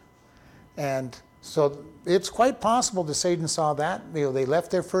relationship. And so it's quite possible that Satan saw that. They left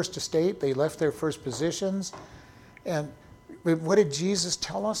their first estate, they left their first positions. And what did Jesus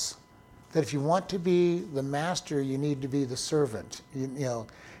tell us? That if you want to be the master, you need to be the servant.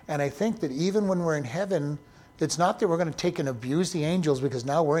 And I think that even when we're in heaven, it's not that we're going to take and abuse the angels because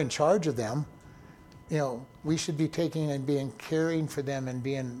now we're in charge of them. We should be taking and caring for them and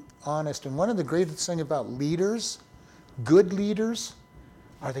being honest. And one of the greatest things about leaders, good leaders,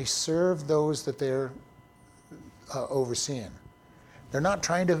 are they serve those that they're overseeing. They're not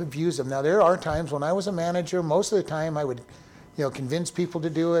trying to abuse them. Now, there are times when I was a manager, most of the time I would convince people to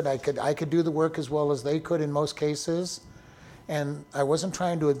do it. I could do the work as well as they could in most cases. And I wasn't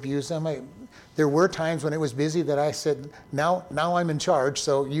trying to abuse them. There were times when it was busy that I said, now I'm in charge,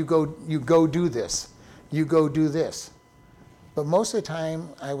 so you go do this. You go do this. But most of the time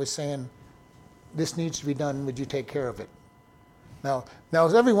I was saying, this needs to be done, would you take care of it? Now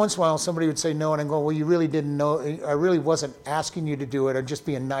every once in a while somebody would say no, and I go, well, you really didn't know. I really wasn't asking you to do it. I'm just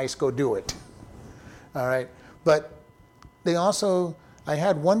being nice, go do it. All right? But I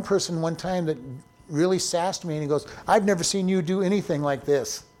had one person one time that really sassed me, and he goes, I've never seen you do anything like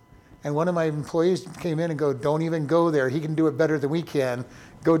this. And one of my employees came in and go, don't even go there. He can do it better than we can.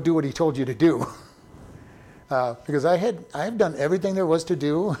 Go do what he told you to do. Because I have done everything there was to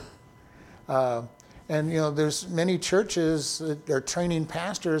do. And there's many churches that are training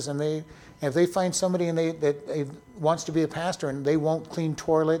pastors, and if they find somebody that wants to be a pastor and they won't clean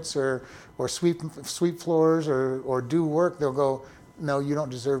toilets or sweep floors or do work, they'll go, no, you don't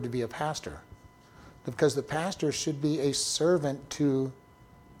deserve to be a pastor. because the pastor should be a servant to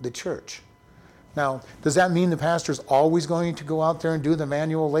the church. Now, does that mean the pastor's always going to go out there and do the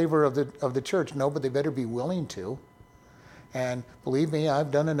manual labor of the church? No, but they better be willing to. And believe me,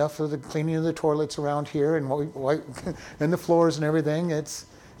 I've done enough of the cleaning of the toilets around here and and the floors and everything. It's,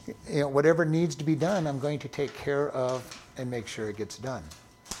 whatever needs to be done, I'm going to take care of and make sure it gets done.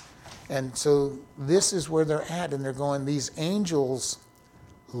 And so this is where they're at, and they're going, these angels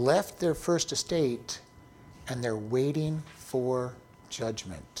left their first estate and they're waiting for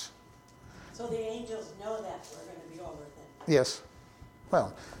judgment. So the angels know that we're going to be over then. Yes.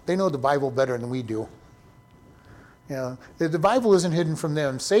 Well, they know the Bible better than we do. The Bible isn't hidden from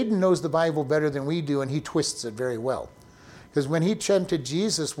them. Satan knows the Bible better than we do, and he twists it very well. Because when he tempted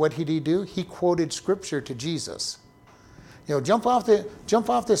Jesus, what did he do? He quoted Scripture to Jesus. Jump off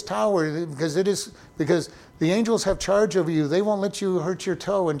this tower because the angels have charge over you. They won't let you hurt your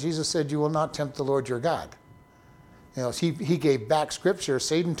toe. And Jesus said, you will not tempt the Lord your God. He gave back Scripture.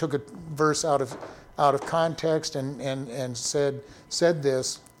 Satan took a verse out of context and said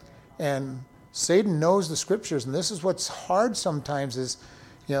this. And Satan knows the Scriptures, and this is what's hard sometimes is,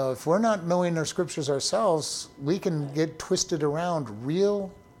 if we're not knowing our Scriptures ourselves, we can get twisted around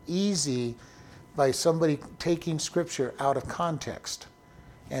real easy by somebody taking Scripture out of context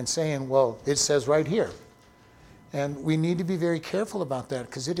and saying, well, it says right here. And we need to be very careful about that,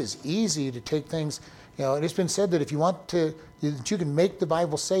 because it is easy to take things, it's been said that if you want to, that you can make the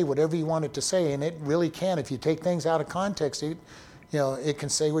Bible say whatever you want it to say, and it really can. If you take things out of context, it can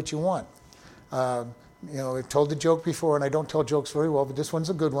say what you want. I've told the joke before, and I don't tell jokes very well, but this one's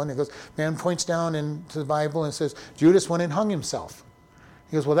a good one. It goes, man points down into the Bible and says, Judas went and hung himself.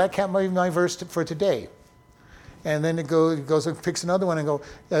 He goes, well, that can't be my verse for today. And then it goes and picks another one and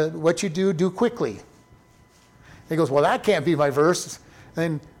goes, what you do quickly. He goes, well, that can't be my verse.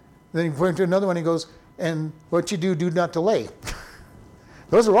 And then he points to another one and he goes, and what you do not delay.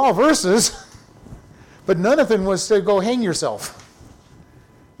 Those are all verses, but none of them was to go hang yourself.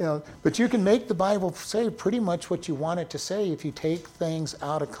 But you can make the Bible say pretty much what you want it to say if you take things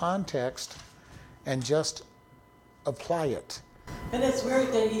out of context and just apply it. And it's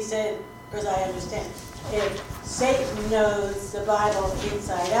weird that he said, because I understand, if Satan knows the Bible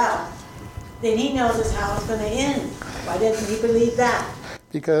inside out, then he knows us how it's going to end. Why doesn't he believe that?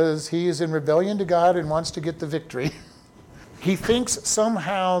 Because he is in rebellion to God and wants to get the victory. He thinks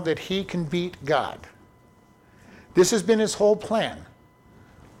somehow that he can beat God. This has been his whole plan.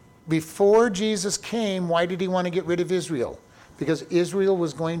 Before Jesus came, why did he want to get rid of Israel? Because Israel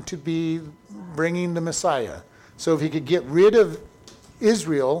was going to be bringing the Messiah. So if he could get rid of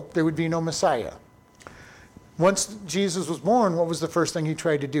Israel, there would be no Messiah. Once Jesus was born, what was the first thing he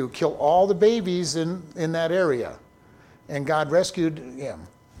tried to do? Kill all the babies in that area. And God rescued him.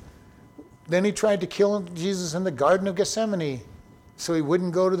 Then he tried to kill Jesus in the Garden of Gethsemane so he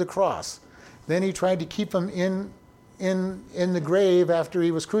wouldn't go to the cross. Then he tried to keep him in the grave after he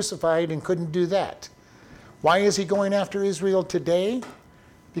was crucified and couldn't do that. Why is he going after Israel today?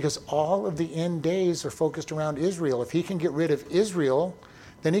 Because all of the end days are focused around Israel. If he can get rid of Israel,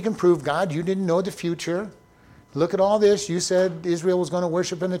 then he can prove, God, you didn't know the future. Look at all this. You said Israel was going to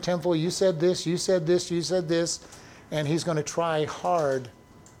worship in the temple. You said this, you said this, you said this. And he's going to try hard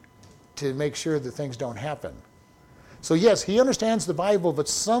to make sure that things don't happen. So yes, he understands the Bible, but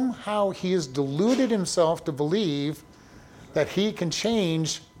somehow he has deluded himself to believe that he can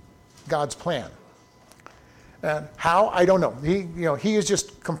change God's plan. And how? I don't know. He is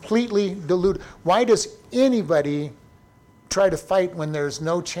just completely deluded. Why does anybody try to fight when there's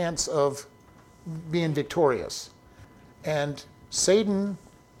no chance of being victorious? And Satan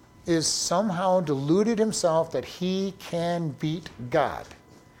is somehow deluded himself that he can beat God.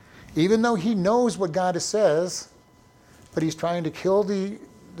 Even though he knows what God says, but he's trying to kill the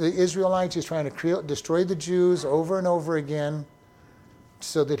Israelites, he's trying to destroy the Jews over and over again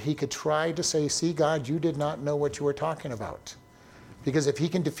so that he could try to say, see, God, you did not know what you were talking about. Because if he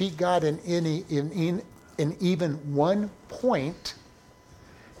can defeat God in even one point,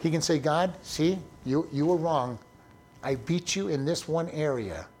 he can say, God, see, you were wrong. I beat you in this one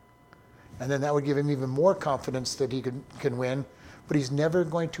area. And then that would give him even more confidence that he can win. But he's never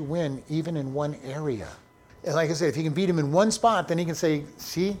going to win even in one area. And like I said, if he can beat him in one spot, then he can say,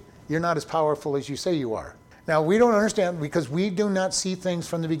 see, you're not as powerful as you say you are. Now, we don't understand because we do not see things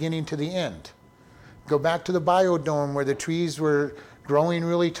from the beginning to the end. Go back to the biodome where the trees were growing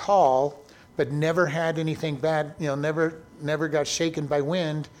really tall, but never had anything bad, never got shaken by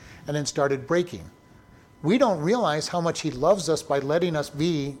wind and then started breaking. We don't realize how much he loves us by letting us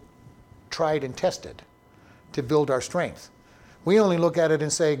be tried and tested to build our strength. We only look at it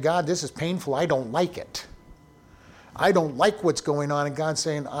and say, God, this is painful. I don't like it. I don't like what's going on. And God's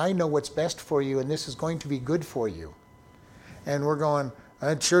saying, I know what's best for you, and this is going to be good for you. And we're going,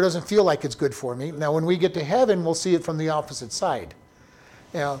 it sure doesn't feel like it's good for me. Now, when we get to heaven, we'll see it from the opposite side.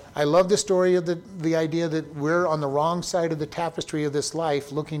 I love the story of the idea that we're on the wrong side of the tapestry of this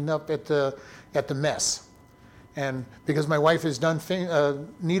life, looking up at the mess. And because my wife has done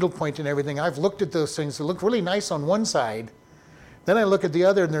needlepoint and everything, I've looked at those things that look really nice on one side. Then I look at the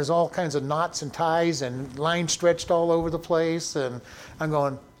other, and there's all kinds of knots and ties and lines stretched all over the place. And I'm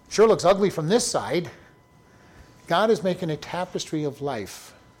going, sure looks ugly from this side. God is making a tapestry of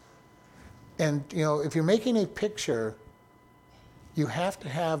life. And, if you're making a picture, you have to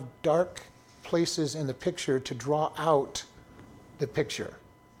have dark places in the picture to draw out the picture.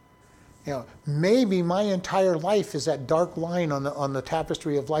 Maybe my entire life is that dark line on the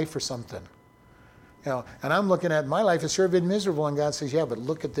tapestry of life or something. And I'm looking at my life has sure been miserable, and God says, yeah, but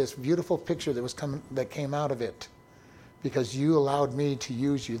look at this beautiful picture that came out of it, because you allowed me to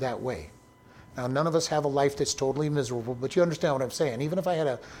use you that way. Now, none of us have a life that's totally miserable, but you understand what I'm saying. Even if I had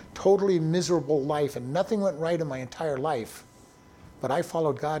a totally miserable life and nothing went right in my entire life, but I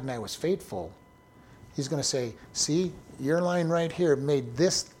followed God and I was faithful, he's going to say, see, your line right here made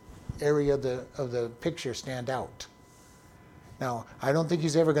this area of the picture stand out. Now, I don't think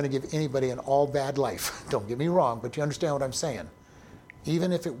he's ever going to give anybody an all bad life. Don't get me wrong, but you understand what I'm saying.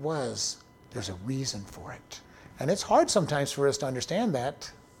 Even if it was, there's a reason for it. And it's hard sometimes for us to understand that.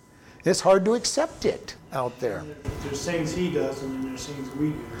 It's hard to accept it out there. There's things he does, and then there's things we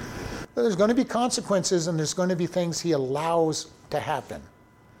do. But there's going to be consequences, and there's going to be things he allows to happen,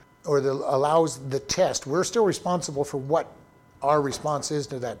 or allows the test. We're still responsible for what our response is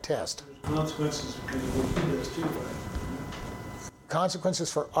to that test. There's consequences because of what he does too, right?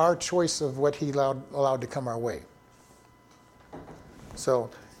 Consequences for our choice of what he allowed to come our way. So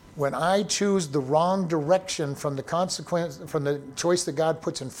when I choose the wrong direction from the choice that God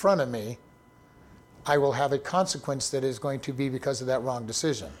puts in front of me, I will have a consequence that is going to be because of that wrong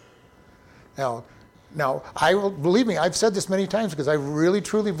decision. Now, believe me, I've said this many times because I really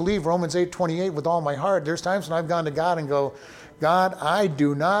truly believe Romans 8:28 with all my heart. There's times when I've gone to God and go, God, I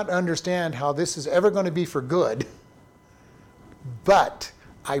do not understand how this is ever going to be for good, but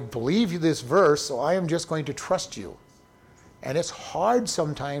I believe you this verse, so I am just going to trust you. And it's hard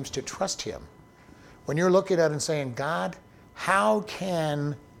sometimes to trust him when you're looking at it and saying, God, how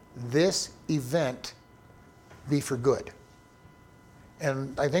can this event be for good?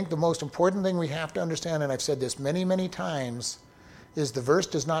 And I think the most important thing we have to understand, and I've said this many, many times, is the verse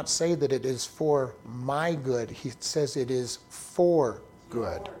does not say that it is for my good. He says it is for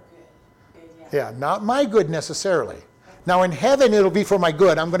good. Yeah, not my good necessarily. Now in heaven it'll be for my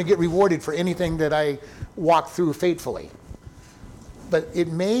good. I'm going to get rewarded for anything that I walk through faithfully. But it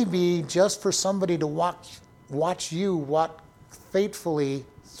may be just for somebody to watch you walk faithfully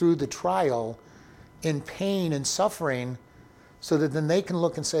through the trial in pain and suffering, so that then they can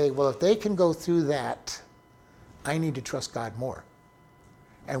look and say, well, if they can go through that, I need to trust God more.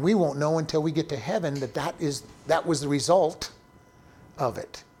 And we won't know until we get to heaven that was the result of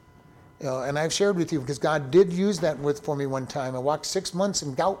it. And I've shared with you, because God did use that for me one time. I walked 6 months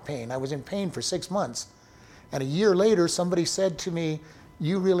in gout pain. I was in pain for 6 months. And a year later, somebody said to me,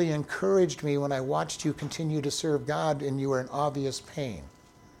 you really encouraged me when I watched you continue to serve God and you were in obvious pain.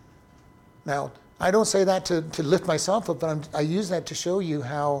 Now, I don't say that to lift myself up, but I use that to show you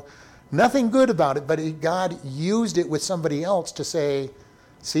how nothing good about it, but God used it with somebody else to say,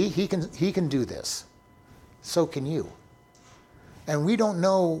 see, he can do this. So can you. And we don't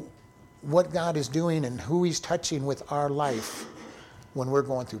know what God is doing and who he's touching with our life when we're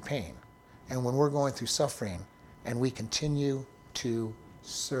going through pain and when we're going through suffering, and we continue to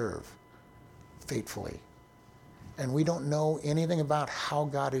serve faithfully. And we don't know anything about how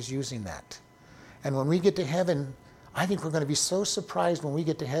God is using that. And when we get to heaven, I think we're going to be so surprised when we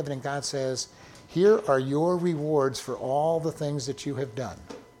get to heaven and God says, here are your rewards for all the things that you have done.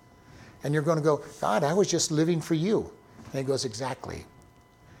 And you're going to go, God, I was just living for you. And he goes, exactly.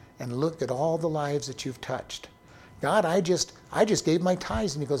 And look at all the lives that you've touched. God, I just gave my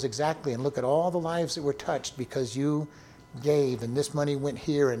tithes. And he goes, exactly. And look at all the lives that were touched because you gave, and this money went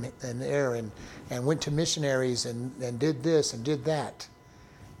here and there and went to missionaries and did this and did that.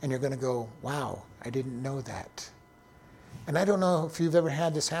 And you're going to go, wow, I didn't know that. And I don't know if you've ever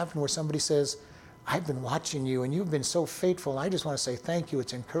had this happen where somebody says, I've been watching you and you've been so faithful. I just want to say thank you.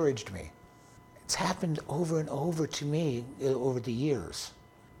 It's encouraged me. It's happened over and over to me over the years.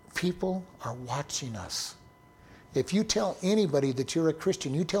 People are watching us. If you tell anybody that you're a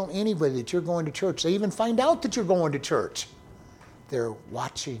Christian, you tell anybody that you're going to church, they even find out that you're going to church. They're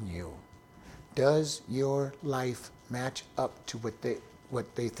watching you. Does your life match up to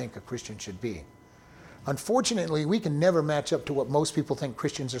what they think a Christian should be? Unfortunately, we can never match up to what most people think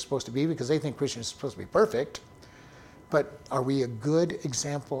Christians are supposed to be because they think Christians are supposed to be perfect. But are we a good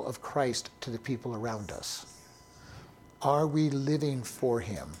example of Christ to the people around us? Are we living for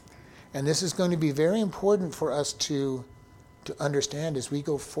him? And this is going to be very important for us to understand as we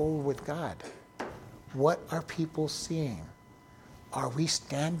go forward with God. What are people seeing? Are we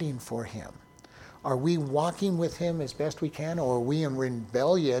standing for him? Are we walking with him as best we can, or are we in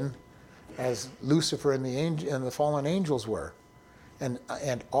rebellion as Lucifer and the fallen angels were and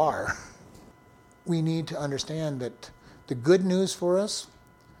are? We need to understand that the good news for us,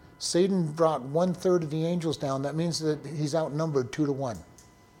 Satan brought 1/3 of the angels down. That means that he's outnumbered 2-1.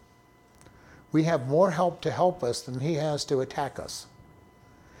 We have more help to help us than he has to attack us.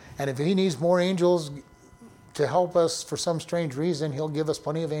 And if he needs more angels to help us for some strange reason, he'll give us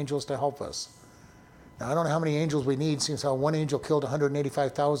plenty of angels to help us. Now, I don't know how many angels we need, since how one angel killed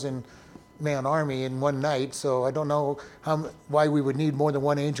 185,000 man army in one night, so I don't know why we would need more than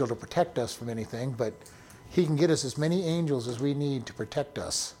one angel to protect us from anything, but he can get us as many angels as we need to protect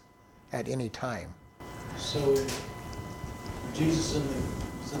us at any time. So when Jesus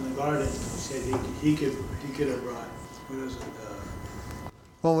was in the garden, he said he could have brought, what is it?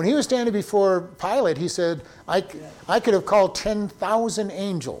 Well, when he was standing before Pilate, he said, I could have called 10,000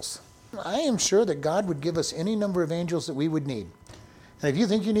 angels. I am sure that God would give us any number of angels that we would need. And if you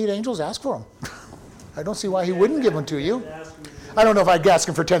think you need angels, ask for them. I don't see why he wouldn't give them to you. I don't know if I'd ask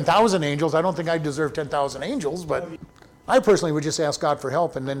him for 10,000 angels. I don't think I deserve 10,000 angels, but I personally would just ask God for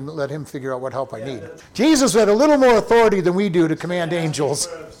help and then let him figure out what help I need. Jesus had a little more authority than we do to command angels.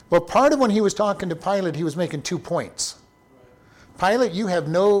 But part of when he was talking to Pilate, he was making 2 points. Pilate,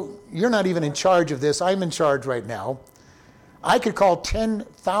 you're not even in charge of this. I'm in charge right now. I could call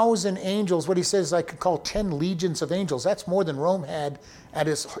 10,000 angels. What he says is I could call 10 legions of angels. That's more than Rome had at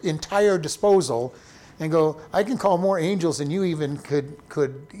its entire disposal. And go, I can call more angels than you even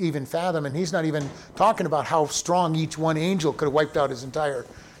could even fathom. And he's not even talking about how strong each one angel could have wiped out his entire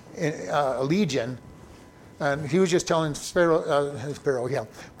legion. And he was just telling Pilate,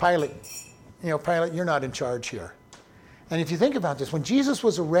 Pilate, you're not in charge here. And if you think about this, when Jesus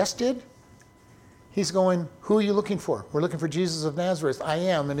was arrested, he's going, who are you looking for? We're looking for Jesus of Nazareth. I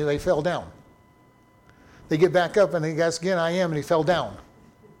am, and they fell down. They get back up, and he asks again, I am, and he fell down.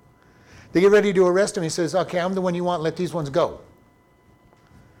 They get ready to arrest him. He says, okay, I'm the one you want. Let these ones go.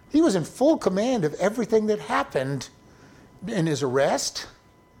 He was in full command of everything that happened in his arrest,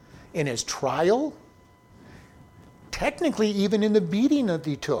 in his trial, technically even in the beating that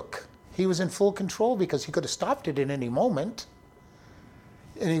he took. He was in full control because he could have stopped it in any moment.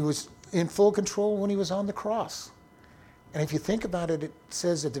 And he was in full control when he was on the cross. And if you think about it, it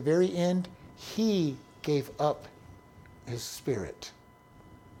says at the very end, he gave up his spirit.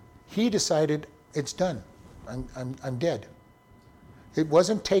 He decided, it's done. I'm dead. It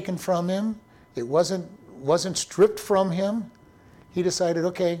wasn't taken from him. It wasn't stripped from him. He decided,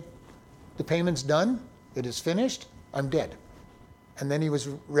 okay, the payment's done. It is finished. I'm dead. And then he was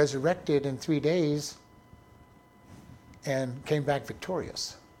resurrected in 3 days and came back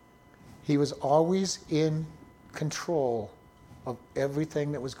victorious. He was always in control of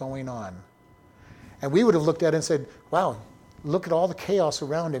everything that was going on. And we would have looked at it and said, wow, look at all the chaos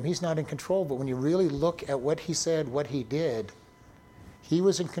around him. He's not in control. But when you really look at what he said, what he did, he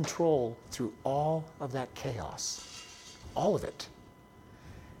was in control through all of that chaos. All of it.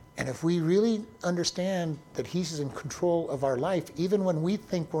 And if we really understand that he's in control of our life, even when we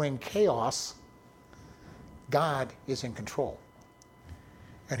think we're in chaos, God is in control.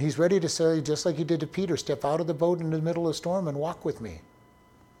 And he's ready to say, just like he did to Peter, step out of the boat in the middle of the storm and walk with me.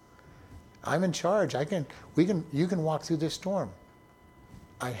 I'm in charge. You can walk through this storm.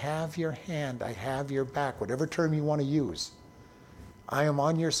 I have your hand. I have your back, whatever term you want to use. I am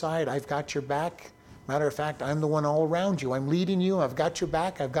on your side. I've got your back. Matter of fact, I'm the one all around you. I'm leading you. I've got your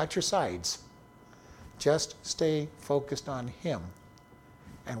back. I've got your sides. Just stay focused on him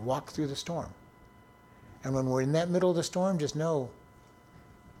and walk through the storm. And when we're in that middle of the storm, just know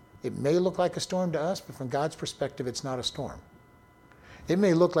it may look like a storm to us, but from God's perspective, it's not a storm. It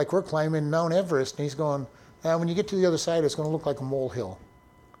may look like we're climbing Mount Everest, and he's going, when you get to the other side, it's going to look like a molehill.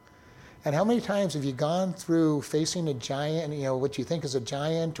 And how many times have you gone through facing a giant, what you think is a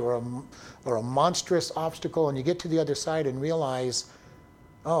giant or a monstrous obstacle, and you get to the other side and realize,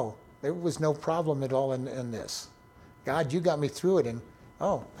 oh, there was no problem at all in this. God, you got me through it, and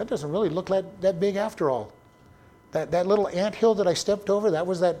oh, that doesn't really look like that big after all. That little anthill that I stepped over, that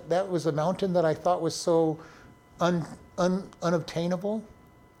was the mountain that I thought was so unobtainable.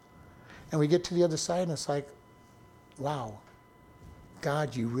 And we get to the other side and it's like, wow,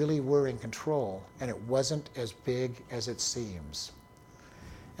 God, you really were in control, and it wasn't as big as it seems.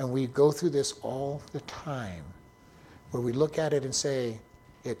 And we go through this all the time, where we look at it and say,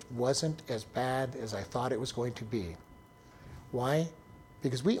 it wasn't as bad as I thought it was going to be. Why?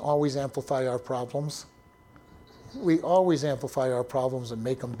 Because we always amplify our problems. We always amplify our problems and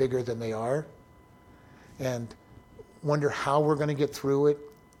make them bigger than they are, and wonder how we're going to get through it.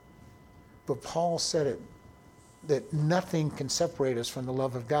 But Paul said it, that nothing can separate us from the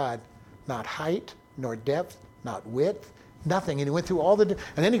love of God, not height, nor depth, not width, nothing. And he went through all and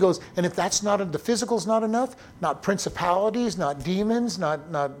then he goes, and if that's not, the physical's not enough, not principalities, not demons, not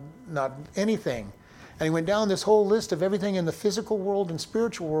anything. And he went down this whole list of everything in the physical world and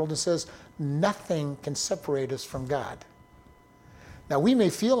spiritual world and says, nothing can separate us from God. Now, we may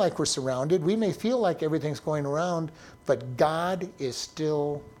feel like we're surrounded, we may feel like everything's going around, but God is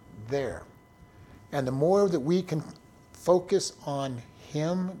still there. And the more that we can focus on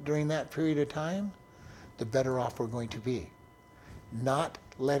him during that period of time, the better off we're going to be. Not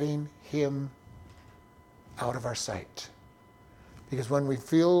letting him out of our sight. Because when we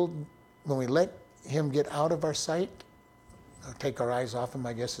let him get out of our sight, or take our eyes off him,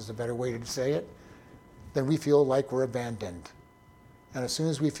 I guess is a better way to say it, then we feel like we're abandoned. And as soon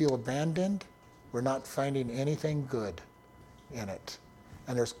as we feel abandoned, we're not finding anything good in it.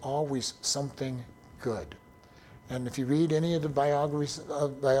 And there's always something good. And if you read any of the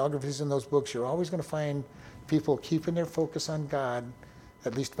biographies in those books, you're always going to find people keeping their focus on God,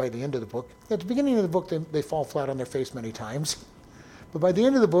 at least by the end of the book. At the beginning of the book, they fall flat on their face many times. But by the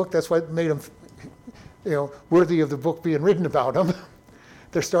end of the book, that's what made them worthy of the book being written about them.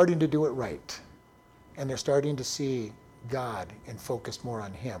 They're starting to do it right. And they're starting to see God and focus more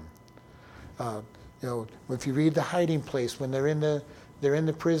on him. If you read The Hiding Place, when they're in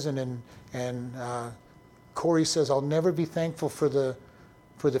the prison and Corey says, I'll never be thankful for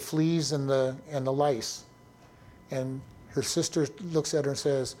the fleas and the lice. And her sister looks at her and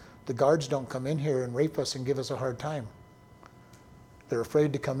says, the guards don't come in here and rape us and give us a hard time. They're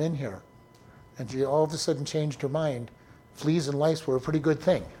afraid to come in here. And she all of a sudden changed her mind. Fleas and lice were a pretty good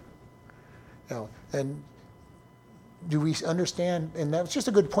thing. And do we understand? And that's just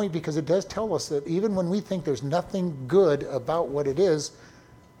a good point, because it does tell us that even when we think there's nothing good about what it is,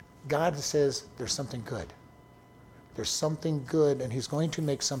 God says there's something good. There's something good, and he's going to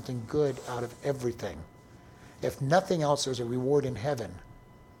make something good out of everything. If nothing else, there's a reward in heaven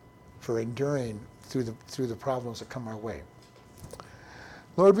for enduring through the problems that come our way.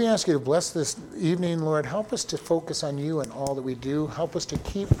 Lord, we ask you to bless this evening. Lord, help us to focus on you in all that we do. Help us to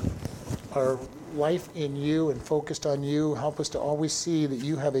keep our life in you and focused on you. Help us to always see that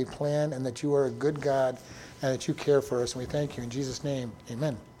you have a plan and that you are a good God and that you care for us. And we thank you in Jesus' name.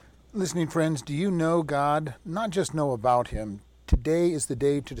 Amen. Listening friends, do you know God? Not just know about him. Today is the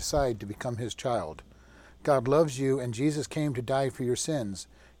day to decide to become his child. God loves you, and Jesus came to die for your sins.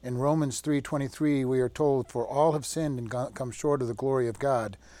 In Romans 3:23, we are told, for all have sinned and come short of the glory of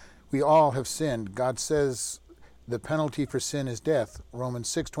God. We all have sinned. God says the penalty for sin is death. Romans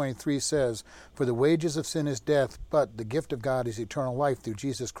 6:23 says, for the wages of sin is death, but the gift of God is eternal life through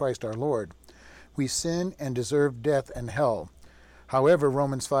Jesus Christ our Lord. We sin and deserve death and hell. However,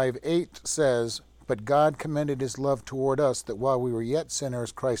 Romans 5:8 says, but God commended his love toward us, that while we were yet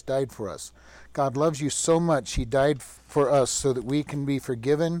sinners, Christ died for us. God loves you so much, he died for us so that we can be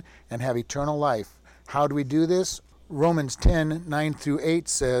forgiven and have eternal life. How do we do this? Romans 10:9-8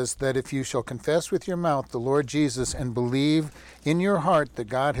 says that if you shall confess with your mouth the Lord Jesus and believe in your heart that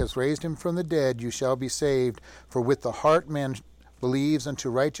God has raised him from the dead, you shall be saved. For with the heart man believes unto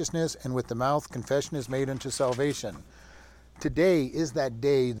righteousness, and with the mouth confession is made unto salvation. Today is that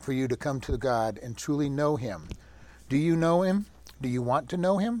day for you to come to God and truly know him. Do you know him? Do you want to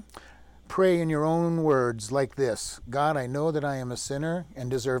know him? Pray in your own words like this. God, I know that I am a sinner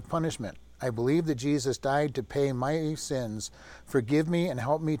and deserve punishment. I believe that Jesus died to pay my sins. Forgive me and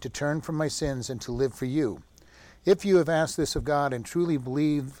help me to turn from my sins and to live for you. If you have asked this of God and truly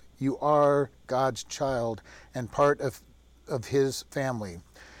believe you are God's child and part of his family,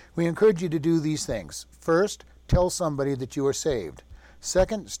 we encourage you to do these things. First, tell somebody that you are saved.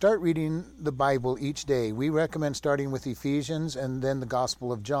 Second, start reading the Bible each day. We recommend starting with Ephesians and then the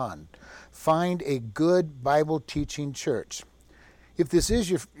Gospel of John. Find a good Bible teaching church. If this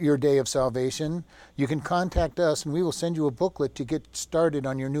is your day of salvation, you can contact us and we will send you a booklet to get started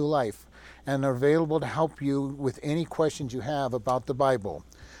on your new life, and are available to help you with any questions you have about the Bible.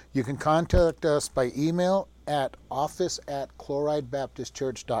 You can contact us by email at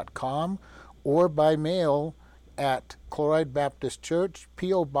office@chloridebaptistchurch.com or by mail at Chloride Baptist Church,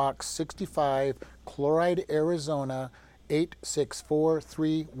 P.O. Box 65, Chloride, Arizona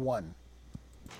 86431.